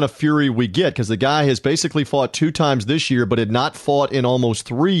what kind of Fury we get, because the guy has basically fought 2 times this year, but had not fought in almost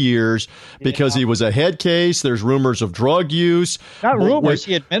 3 years because he was a head case. There's rumors of drug use. Not rumors,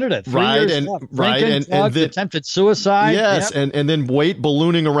 he admitted it. 3 years and then attempted suicide. Yes, and then weight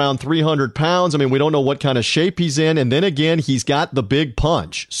ballooning around 300 pounds. We don't know what kind of shape he's in, and then again, he's got the big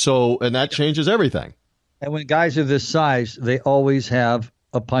punch, and that changes everything. And when guys are this size, they always have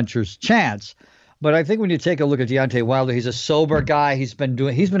a puncher's chance. But I think when you take a look at Deontay Wilder, he's a sober guy. He's been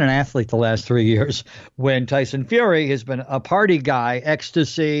an athlete the last 3 years. When Tyson Fury has been a party guy,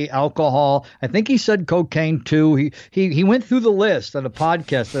 ecstasy, alcohol. I think he said cocaine too. He went through the list on a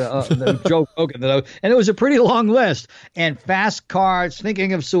podcast, Joe Rogan, and it was a pretty long list. And fast cars,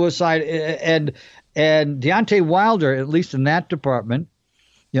 thinking of suicide, and Deontay Wilder, at least in that department,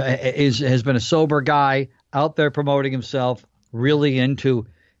 has been a sober guy out there promoting himself, really into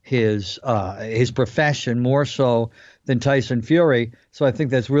his profession more so than Tyson Fury. So I think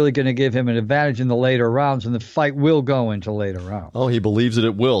that's really going to give him an advantage in the later rounds, and the fight will go into later rounds. Oh, he believes that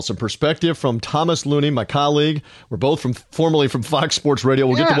it will. Some perspective from Thomas Looney, my colleague. We're both formerly from Fox Sports Radio.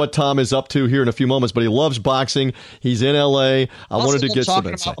 We'll get to what Tom is up to here in a few moments, but he loves boxing. He's in L.A. I wanted to get some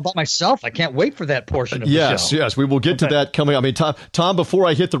insight. About myself. I can't wait for that portion of the show. Yes, we will get to that coming up. I mean, Tom, before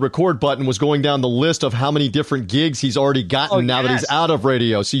I hit the record button, was going down the list of how many different gigs he's already gotten now that he's out of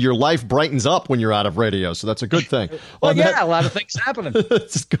radio. See, your life brightens up when you're out of radio, so that's a good thing. Well, a lot of things happening.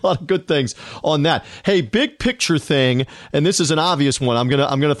 It's a lot of good things on that. Hey, big picture thing, and this is an obvious one. I'm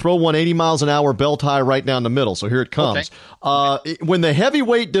gonna throw one 80 miles an hour belt high right down the middle. So here it comes. Okay. When the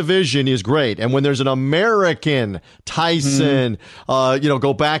heavyweight division is great, and when there's an American Tyson,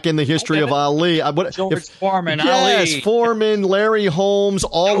 go back in the history of Ali. George Foreman, yes, Ali. Foreman, Larry Holmes,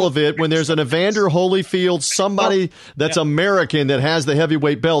 all of it. When there's an Evander Holyfield, somebody that's American that has the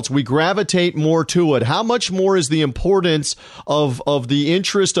heavyweight belts, we gravitate more to it. How much more is the importance of the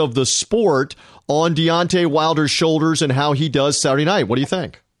interest of the sport on Deontay Wilder's shoulders and how he does Saturday night? What do you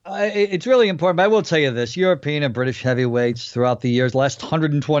think? It's really important, but I will tell you this. European and British heavyweights throughout the years, last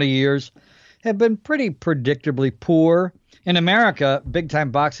 120 years, have been pretty predictably poor. In America,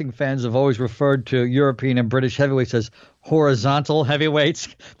 big-time boxing fans have always referred to European and British heavyweights as horizontal heavyweights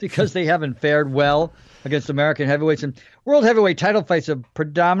because they haven't fared well against American heavyweights. And world heavyweight title fights have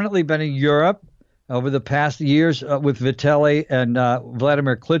predominantly been in Europe over the past years with Vitaly and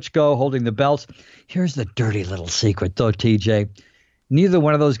Vladimir Klitschko holding the belts. Here's the dirty little secret, though, TJ. Neither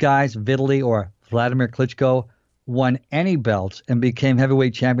one of those guys, Vitaly or Vladimir Klitschko, won any belts and became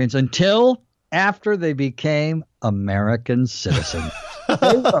heavyweight champions until after they became American citizens.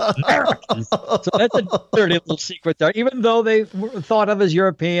 They were Americans. So that's a dirty little secret there. Even though they were thought of as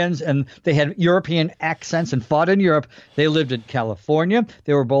Europeans and they had European accents and fought in Europe, they lived in California.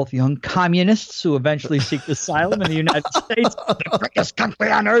 They were both young communists who eventually seeked asylum in the United States, the greatest country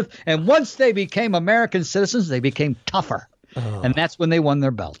on earth. And once they became American citizens, they became tougher. And that's when they won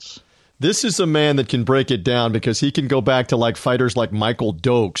their belts. This is a man that can break it down because he can go back to like fighters like Michael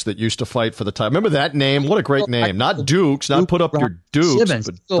Dokes that used to fight for the title. Remember that name? What a great name. Not Dukes, not put up your Dukes.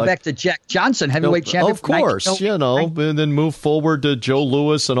 But go back to Jack Johnson, heavyweight champion. Of course, and then move forward to Joe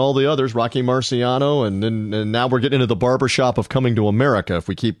Louis and all the others, Rocky Marciano, and now we're getting into the barbershop of Coming to America if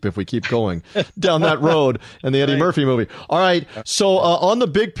we keep going down that road and the Eddie Murphy movie. All right, so on the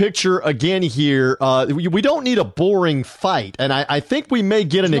big picture again here, we don't need a boring fight, and I think we may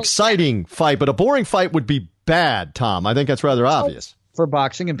get an exciting fight, but a boring fight would be bad, Tom. I think that's rather obvious. For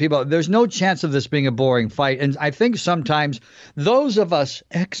boxing and people, there's no chance of this being a boring fight. And I think sometimes those of us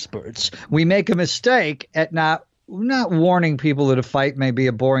experts, we make a mistake at not warning people that a fight may be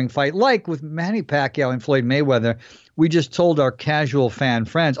a boring fight. Like with Manny Pacquiao and Floyd Mayweather, we just told our casual fan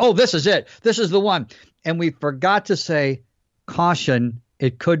friends, oh, this is it. This is the one. And we forgot to say, caution,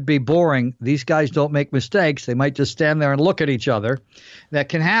 it could be boring. These guys don't make mistakes. They might just stand there and look at each other. That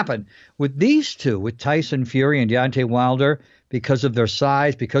can happen. With these two, with Tyson Fury and Deontay Wilder, because of their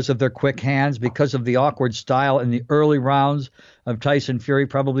size, because of their quick hands, because of the awkward style in the early rounds of Tyson Fury,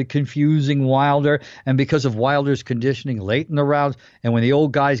 probably confusing Wilder, and because of Wilder's conditioning late in the rounds, and when the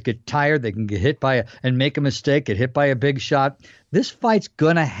old guys get tired, they can get hit by and make a mistake, get hit by a big shot. This fight's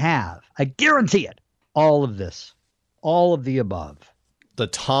going to have, I guarantee it, all of this, all of the above. The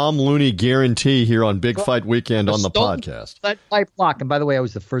Tom Looney guarantee here on Big Fight Weekend on the podcast. That pipe lock. And by the way, I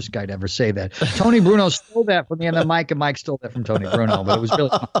was the first guy to ever say that. Tony Bruno stole that from me, and then Mike stole that from Tony Bruno. But it was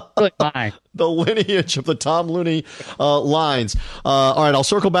really mine. The lineage of the Tom Looney lines. All right, I'll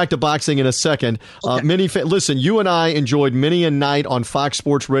circle back to boxing in a second. Okay. Listen, you and I enjoyed many a night on Fox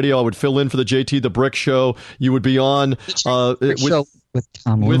Sports Radio. I would fill in for the JT the Brick Show. You would be on with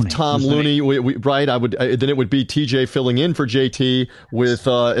Tom Looney. With Tom Looney, right? I would. Then it would be TJ filling in for JT with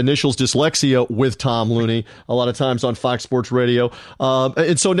initials dyslexia with Tom Looney. A lot of times on Fox Sports Radio.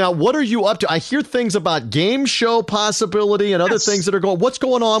 And so now, what are you up to? I hear things about game show possibility and other things that are going. What's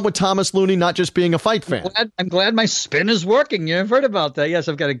going on with Thomas Looney not just being a fight fan? I'm glad my spin is working. You've heard about that. Yes,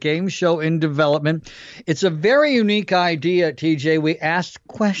 I've got a game show in development. It's a very unique idea, TJ. We ask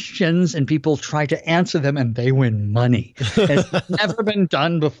questions and people try to answer them, and they win money. It's never been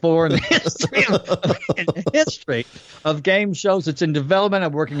done before in the history of game shows. It's in development.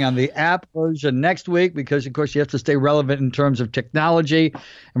 I'm working on the app version next week because, of course, you have to stay relevant in terms of technology.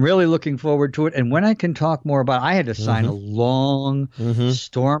 I'm really looking forward to it. And when I can talk more about it, I had to sign a long,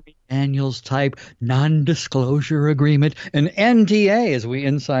 Stormy Daniels type non-disclosure agreement, an NDA, as we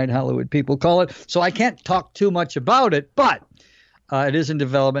inside Hollywood people call it. So I can't talk too much about it, but It is in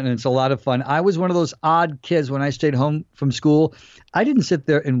development, and it's a lot of fun. I was one of those odd kids when I stayed home from school. I didn't sit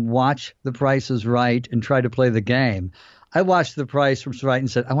there and watch The Price is Right and try to play the game. I watched The Price was Right and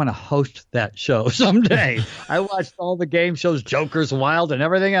said, I want to host that show someday. I watched all the game shows, Joker's Wild and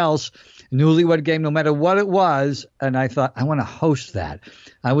everything else, Newlywed Game, no matter what it was. And I thought, I want to host that.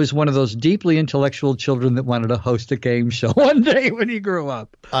 I was one of those deeply intellectual children that wanted to host a game show one day when he grew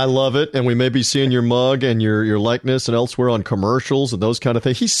up. I love it. And we may be seeing your mug and your likeness and elsewhere on commercials and those kind of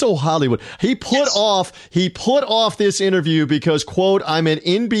things. He's so Hollywood. He put off this interview because, quote, I'm at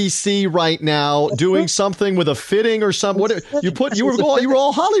NBC right now doing something with a fitting or something. What you were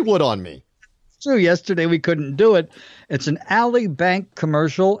all Hollywood on me. True. Yesterday we couldn't do it. It's an Alley Bank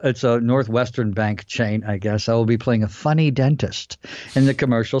commercial. It's a Northwestern bank chain, I guess. I will be playing a funny dentist in the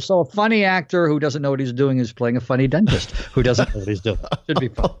commercial. So a funny actor who doesn't know what he's doing is playing a funny dentist who doesn't know what he's doing. Should be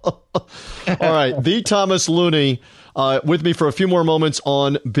fun. All right. The Thomas Looney with me for a few more moments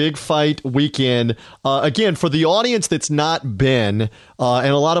on Big Fight Weekend. Again, for the audience that's not been, and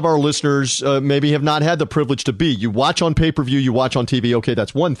a lot of our listeners maybe have not had the privilege to be, you watch on pay-per-view, you watch on TV, okay,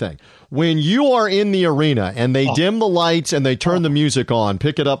 that's one thing. When you are in the arena and they dim the lights and they turn the music on,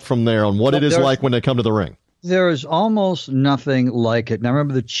 pick it up from there on what it is like when they come to the ring. There is almost nothing like it. And I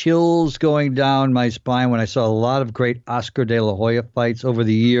remember the chills going down my spine when I saw a lot of great Oscar de la Hoya fights over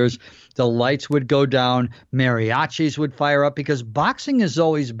the years. The lights would go down, mariachis would fire up, because boxing has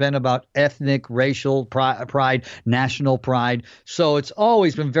always been about ethnic, racial pride, national pride. So it's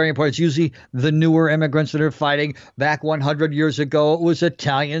always been very important. It's usually the newer immigrants that are fighting. Back 100 years ago, it was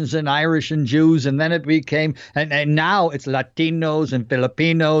Italians and Irish and Jews, and then it became, and now it's Latinos and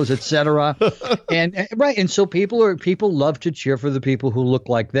Filipinos, etc. and so people love to cheer for the people who look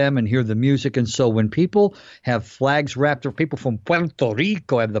like them and hear the music. And so when people have flags wrapped, or people from Puerto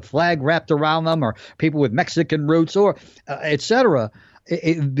Rico have the flag wrapped around them, or people with Mexican roots, or etc.,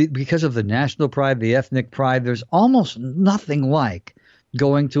 because of the national pride, the ethnic pride, there's almost nothing like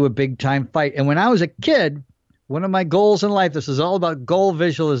going to a big time fight. And when I was a kid, one of my goals in life, this is all about goal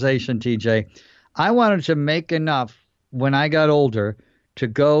visualization, TJ, I wanted to make enough when I got older to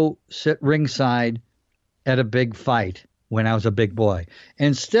go sit ringside at a big fight when I was a big boy.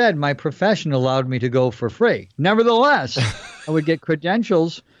 Instead, my profession allowed me to go for free. Nevertheless, I would get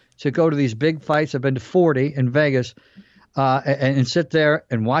credentials to go to these big fights. I've been to 40 in Vegas, and sit there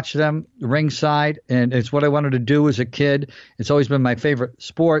and watch them ringside. And it's what I wanted to do as a kid. It's always been my favorite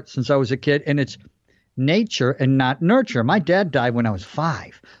sport since I was a kid. And it's nature and not nurture. My dad died when I was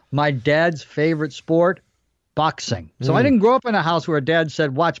 5. My dad's favorite sport, boxing. So I didn't grow up in a house where dad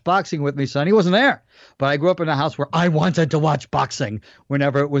said, watch boxing with me, son. He wasn't there. But I grew up in a house where I wanted to watch boxing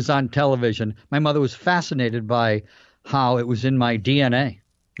whenever it was on television. My mother was fascinated by how it was in my DNA.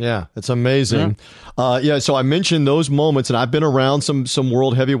 Yeah, it's amazing. So I mentioned those moments, and I've been around some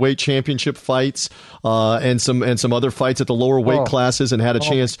World Heavyweight Championship fights and some other fights at the lower weight classes, and had a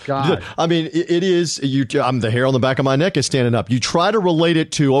chance. God. I mean, it is I'm the hair on the back of my neck is standing up. You try to relate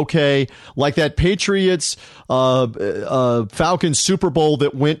it to, okay, like that Patriots Falcons Super Bowl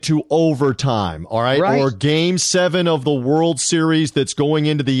that went to overtime, all right? Or Game 7 of the World Series that's going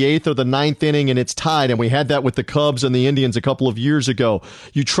into the 8th or the 9th inning and it's tied, and we had that with the Cubs and the Indians a couple of years ago.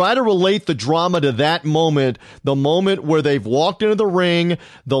 You try to relate the drama to that moment, the moment where they've walked into the ring,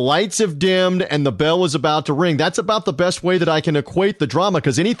 the lights have dimmed, and the bell is about to ring. That's about the best way that I can equate the drama,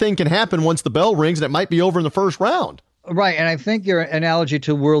 because anything can happen once the bell rings, and it might be over in the first round. Right, and I think your analogy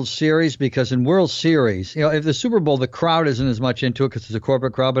to World Series, because in World Series, if the Super Bowl, the crowd isn't as much into it because it's a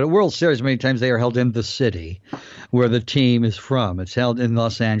corporate crowd, but at World Series, many times they are held in the city where the team is from. It's held in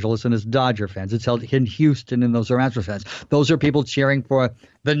Los Angeles, and it's Dodger fans. It's held in Houston, and those are Astros fans. Those are people cheering for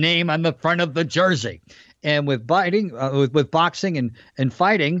the name on the front of the jersey. And with with boxing and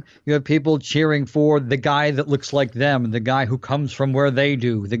fighting, you have people cheering for the guy that looks like them, the guy who comes from where they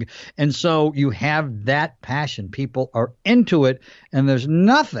do. And so you have that passion. People are into it, and there's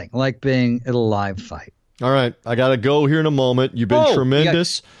nothing like being at a live fight. All right, I got to go here in a moment. You've been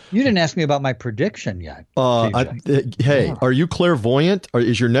tremendous. You didn't ask me about my prediction yet. Are you clairvoyant? Or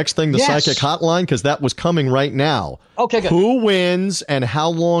is your next thing the psychic hotline? Because that was coming right now. Okay, good. Who wins, and how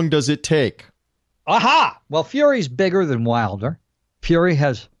long does it take? Aha! Well, Fury's bigger than Wilder. Fury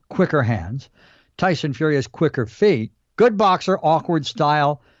has quicker hands. Tyson Fury has quicker feet. Good boxer, awkward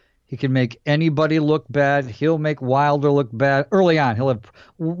style. He can make anybody look bad. He'll make Wilder look bad early on.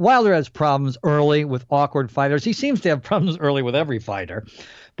 Wilder has problems early with awkward fighters. He seems to have problems early with every fighter.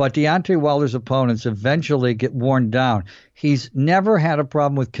 But Deontay Wilder's opponents eventually get worn down. He's never had a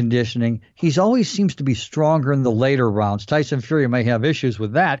problem with conditioning. He's always seems to be stronger in the later rounds. Tyson Fury may have issues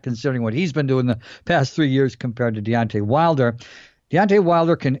with that, considering what he's been doing the past 3 years compared to Deontay Wilder. Deontay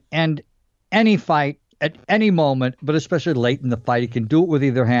Wilder can end any fight at any moment, but especially late in the fight. He can do it with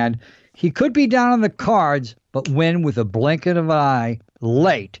either hand. He could be down on the cards, but win with a blink of an eye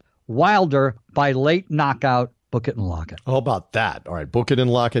late. Wilder by late knockout. Book it and lock it. How about that? All right, book it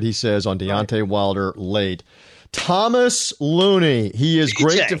and lock it, he says, on Deontay Wilder late. Thomas Looney. He is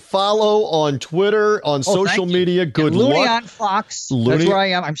great to follow on Twitter, on social media. Good luck. Looney on Fox. That's where I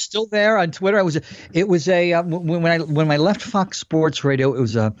am. I'm still there on Twitter. It was when I left Fox Sports Radio, it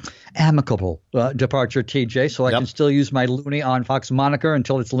was a amicable departure, TJ. So I can still use my Looney on Fox moniker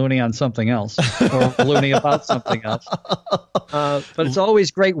until it's Looney on something else or Looney about something else. But it's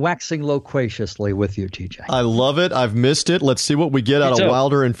always great waxing loquaciously with you, TJ. I love it. I've missed it. Let's see what we get out of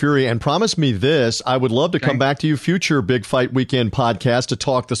Wilder and Fury. And promise me this: I would love to come back to you future Big Fight Weekend podcast to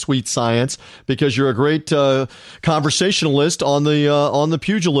talk the sweet science, because you're a great conversationalist on the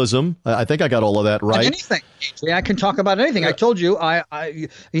pugilism. I think I got all of that right. Anything. Yeah, I can talk about anything. I told you,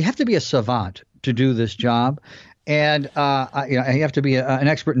 you have to be a savant to do this job, and you have to be an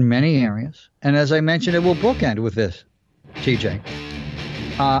expert in many areas. And as I mentioned, it will bookend with this, TJ.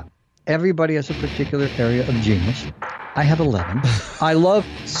 Everybody has a particular area of genius. I have 11. I love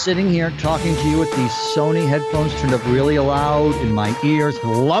sitting here talking to you with these Sony headphones turned up really loud in my ears.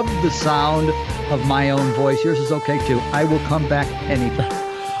 Love the sound of my own voice. Yours is okay, too. I will come back anytime.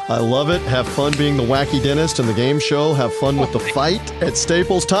 I love it. Have fun being the wacky dentist in the game show. Have fun with the fight at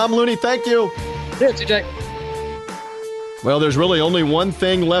Staples. Tom Looney, thank you. Yeah, TJ. Well, there's really only one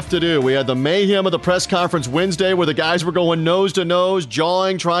thing left to do. We had the mayhem of the press conference Wednesday where the guys were going nose to nose,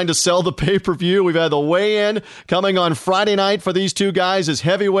 jawing, trying to sell the pay-per-view. We've had the weigh-in coming on Friday night for these two guys as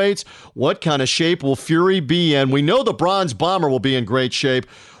heavyweights. What kind of shape will Fury be in? We know the Bronze Bomber will be in great shape.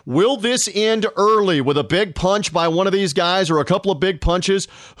 Will this end early with a big punch by one of these guys or a couple of big punches?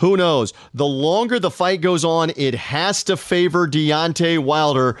 Who knows? The longer the fight goes on, it has to favor Deontay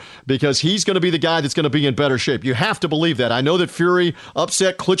Wilder because he's going to be the guy that's going to be in better shape. You have to believe that. I know that Fury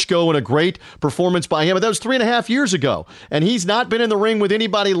upset Klitschko in a great performance by him, but that was 3.5 years ago. And he's not been in the ring with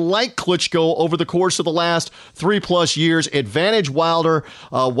anybody like Klitschko over the course of the last 3+ years. Advantage Wilder.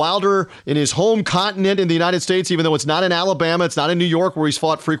 Wilder in his home continent in the United States, even though it's not in Alabama, it's not in New York where he's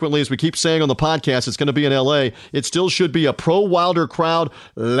fought frequently, as we keep saying on the podcast, it's going to be in L.A. It still should be a pro-Wilder crowd.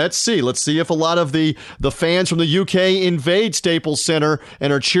 Let's see. Let's see if a lot of the fans from the UK invade Staples Center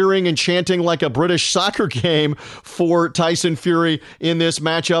and are cheering and chanting like a British soccer game for Tyson Fury in this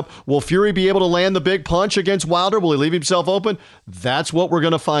matchup. Will Fury be able to land the big punch against Wilder? Will he leave himself open? That's what we're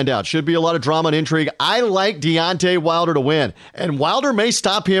going to find out. Should be a lot of drama and intrigue. I like Deontay Wilder to win, and Wilder may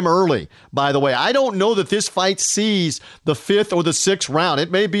stop him early, by the way. I don't know that this fight sees the 5th or the 6th round. It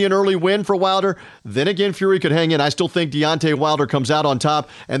may be an early win for Wilder. Then again, Fury could hang in. I still think Deontay Wilder comes out on top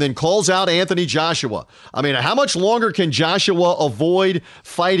and then calls out Anthony Joshua. I mean, how much longer can Joshua avoid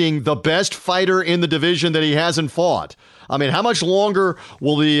fighting the best fighter in the division that he hasn't fought? I mean, how much longer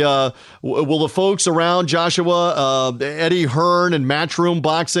will the folks around Joshua, Eddie Hearn and Matchroom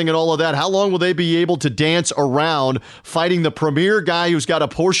Boxing and all of that, how long will they be able to dance around fighting the premier guy who's got a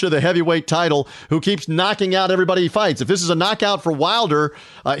portion of the heavyweight title, who keeps knocking out everybody he fights? If this is a knockout for Wilder,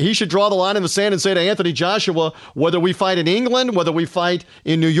 he should draw the line in the sand and say to Anthony Joshua, whether we fight in England, whether we fight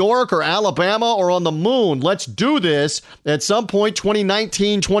in New York or Alabama or on the moon, let's do this at some point,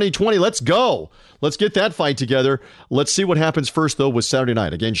 2019, 2020. Let's go. Let's get that fight together. Let's see what happens first, though, with Saturday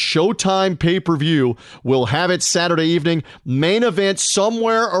night. Again, Showtime pay-per-view. We'll have it Saturday evening. Main event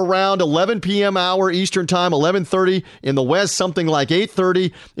somewhere around 11 p.m. hour Eastern time, 11:30 in the West, something like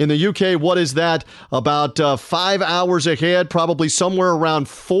 8:30 in the UK. What is that? About 5 hours ahead, probably somewhere around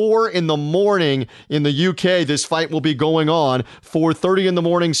 4 in the morning in the UK. This fight will be going on. 4:30 in the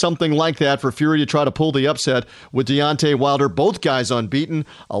morning, something like that, for Fury to try to pull the upset with Deontay Wilder. Both guys unbeaten.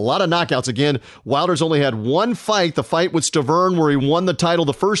 A lot of knockouts. Again, Wilder's only had one fight, the fight with Stavern, where he won the title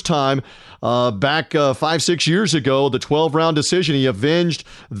the first time back 5-6 years ago, the 12-round decision. He avenged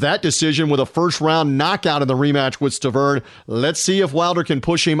that decision with a first-round knockout in the rematch with Stavern. Let's see if Wilder can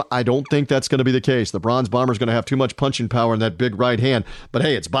push him. I don't think that's going to be the case. The Bronze Bomber's going to have too much punching power in that big right hand. But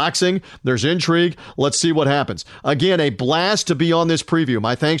hey, it's boxing. There's intrigue. Let's see what happens. Again, a blast to be on this preview.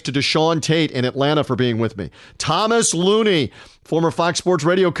 My thanks to Deshaun Tate in Atlanta for being with me. Thomas Looney, former Fox Sports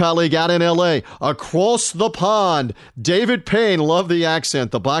Radio colleague out in L.A. Across the pond, David Payne, love the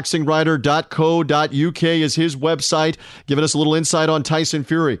accent. TheBoxingWriter.co.uk is his website, giving us a little insight on Tyson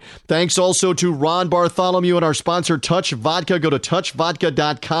Fury. Thanks also to Ron Bartholomew and our sponsor, Touch Vodka. Go to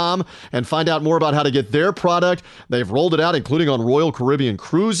touchvodka.com and find out more about how to get their product. They've rolled it out, including on Royal Caribbean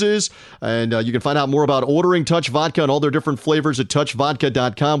cruises. And you can find out more about ordering Touch Vodka and all their different flavors at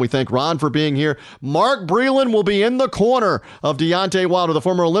touchvodka.com. We thank Ron for being here. Mark Breland will be in the corner of of Deontay Wilder, the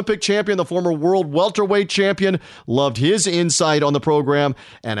former Olympic champion, the former world welterweight champion. Loved his insight on the program.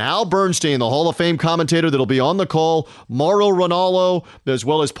 And Al Bernstein, the Hall of Fame commentator that'll be on the call, Mauro Ranallo, as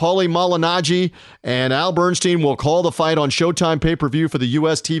well as Paulie Malignaggi. And Al Bernstein will call the fight on Showtime pay-per-view for the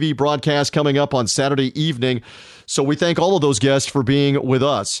U.S. TV broadcast coming up on Saturday evening. So we thank all of those guests for being with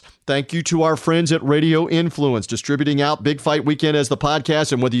us. Thank you to our friends at Radio Influence, distributing out Big Fight Weekend as the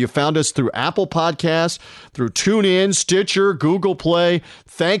podcast. And whether you found us through Apple Podcasts, through TuneIn, Stitcher, Google Play,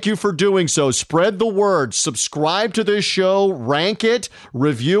 thank you for doing so. Spread the word. Subscribe to this show. Rank it.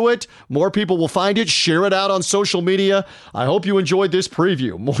 Review it. More people will find it. Share it out on social media. I hope you enjoyed this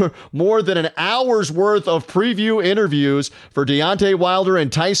preview. More than an hour's worth of preview interviews for Deontay Wilder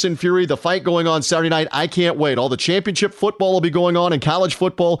and Tyson Fury, the fight going on Saturday night. I can't wait. All the championship football will be going on, and college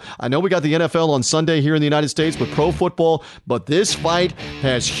football. I know we got the NFL on Sunday here in the United States with pro football, but this fight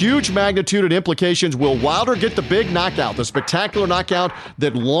has huge magnitude and implications. Will Wilder get the big knockout, the spectacular knockout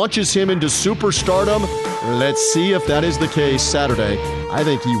that launches him into superstardom? Let's see if that is the case Saturday. I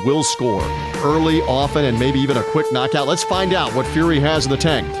think he will score early, often, and maybe even a quick knockout. Let's find out what Fury has in the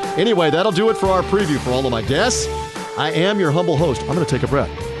tank. Anyway, that'll do it for our preview. For all of my guests, I am your humble host. I'm going to take a breath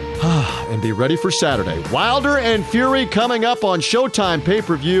and be ready for Saturday. Wilder and Fury coming up on Showtime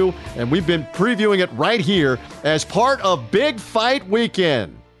pay-per-view, and we've been previewing it right here as part of Big Fight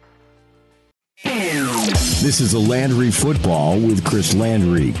Weekend. This is a Landry Football with Chris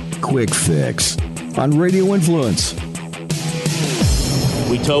Landry. Quick fix on Radio Influence.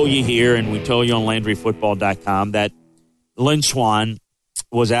 We told you here, and we told you on LandryFootball.com that Lynn Swann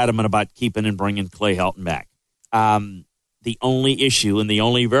was adamant about keeping and bringing Clay Helton back. The only issue and the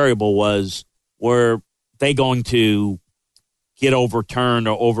only variable was, were they going to get overturned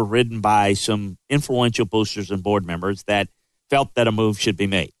or overridden by some influential boosters and board members that felt that a move should be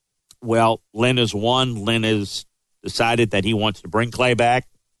made? Well, Lynn has won. Lynn has decided that he wants to bring Clay back.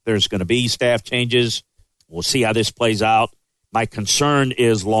 There's going to be staff changes. We'll see how this plays out. My concern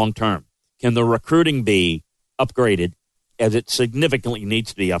is long-term. Can the recruiting be upgraded as it significantly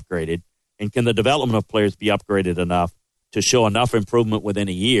needs to be upgraded? And can the development of players be upgraded enough to show enough improvement within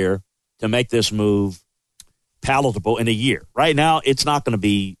a year to make this move palatable in a year? Right now, it's not going to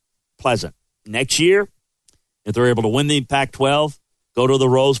be pleasant. Next year, if they're able to win the Pac-12, go to the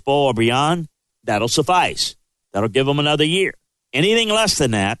Rose Bowl or beyond, that'll suffice. That'll give them another year. Anything less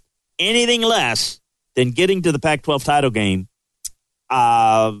than that, anything less than getting to the Pac-12 title game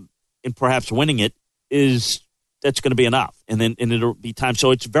and perhaps winning it, that's going to be enough. And it'll be time.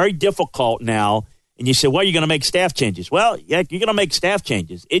 So it's very difficult now. And you say, well, you're going to make staff changes. Well, yeah, you're going to make staff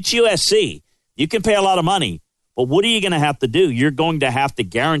changes. It's USC. You can pay a lot of money, but what are you going to have to do? You're going to have to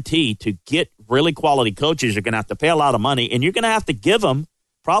guarantee to get really quality coaches. You're going to have to pay a lot of money, and you're going to have to give them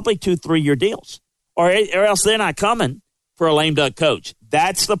probably 2-3-year deals, or else they're not coming for a lame duck coach.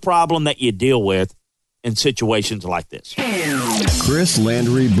 That's the problem that you deal with in situations like this. Chris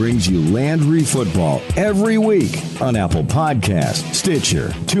Landry brings you Landry Football every week on Apple Podcasts, Stitcher,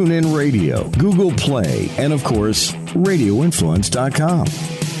 TuneIn Radio, Google Play, and, of course, RadioInfluence.com.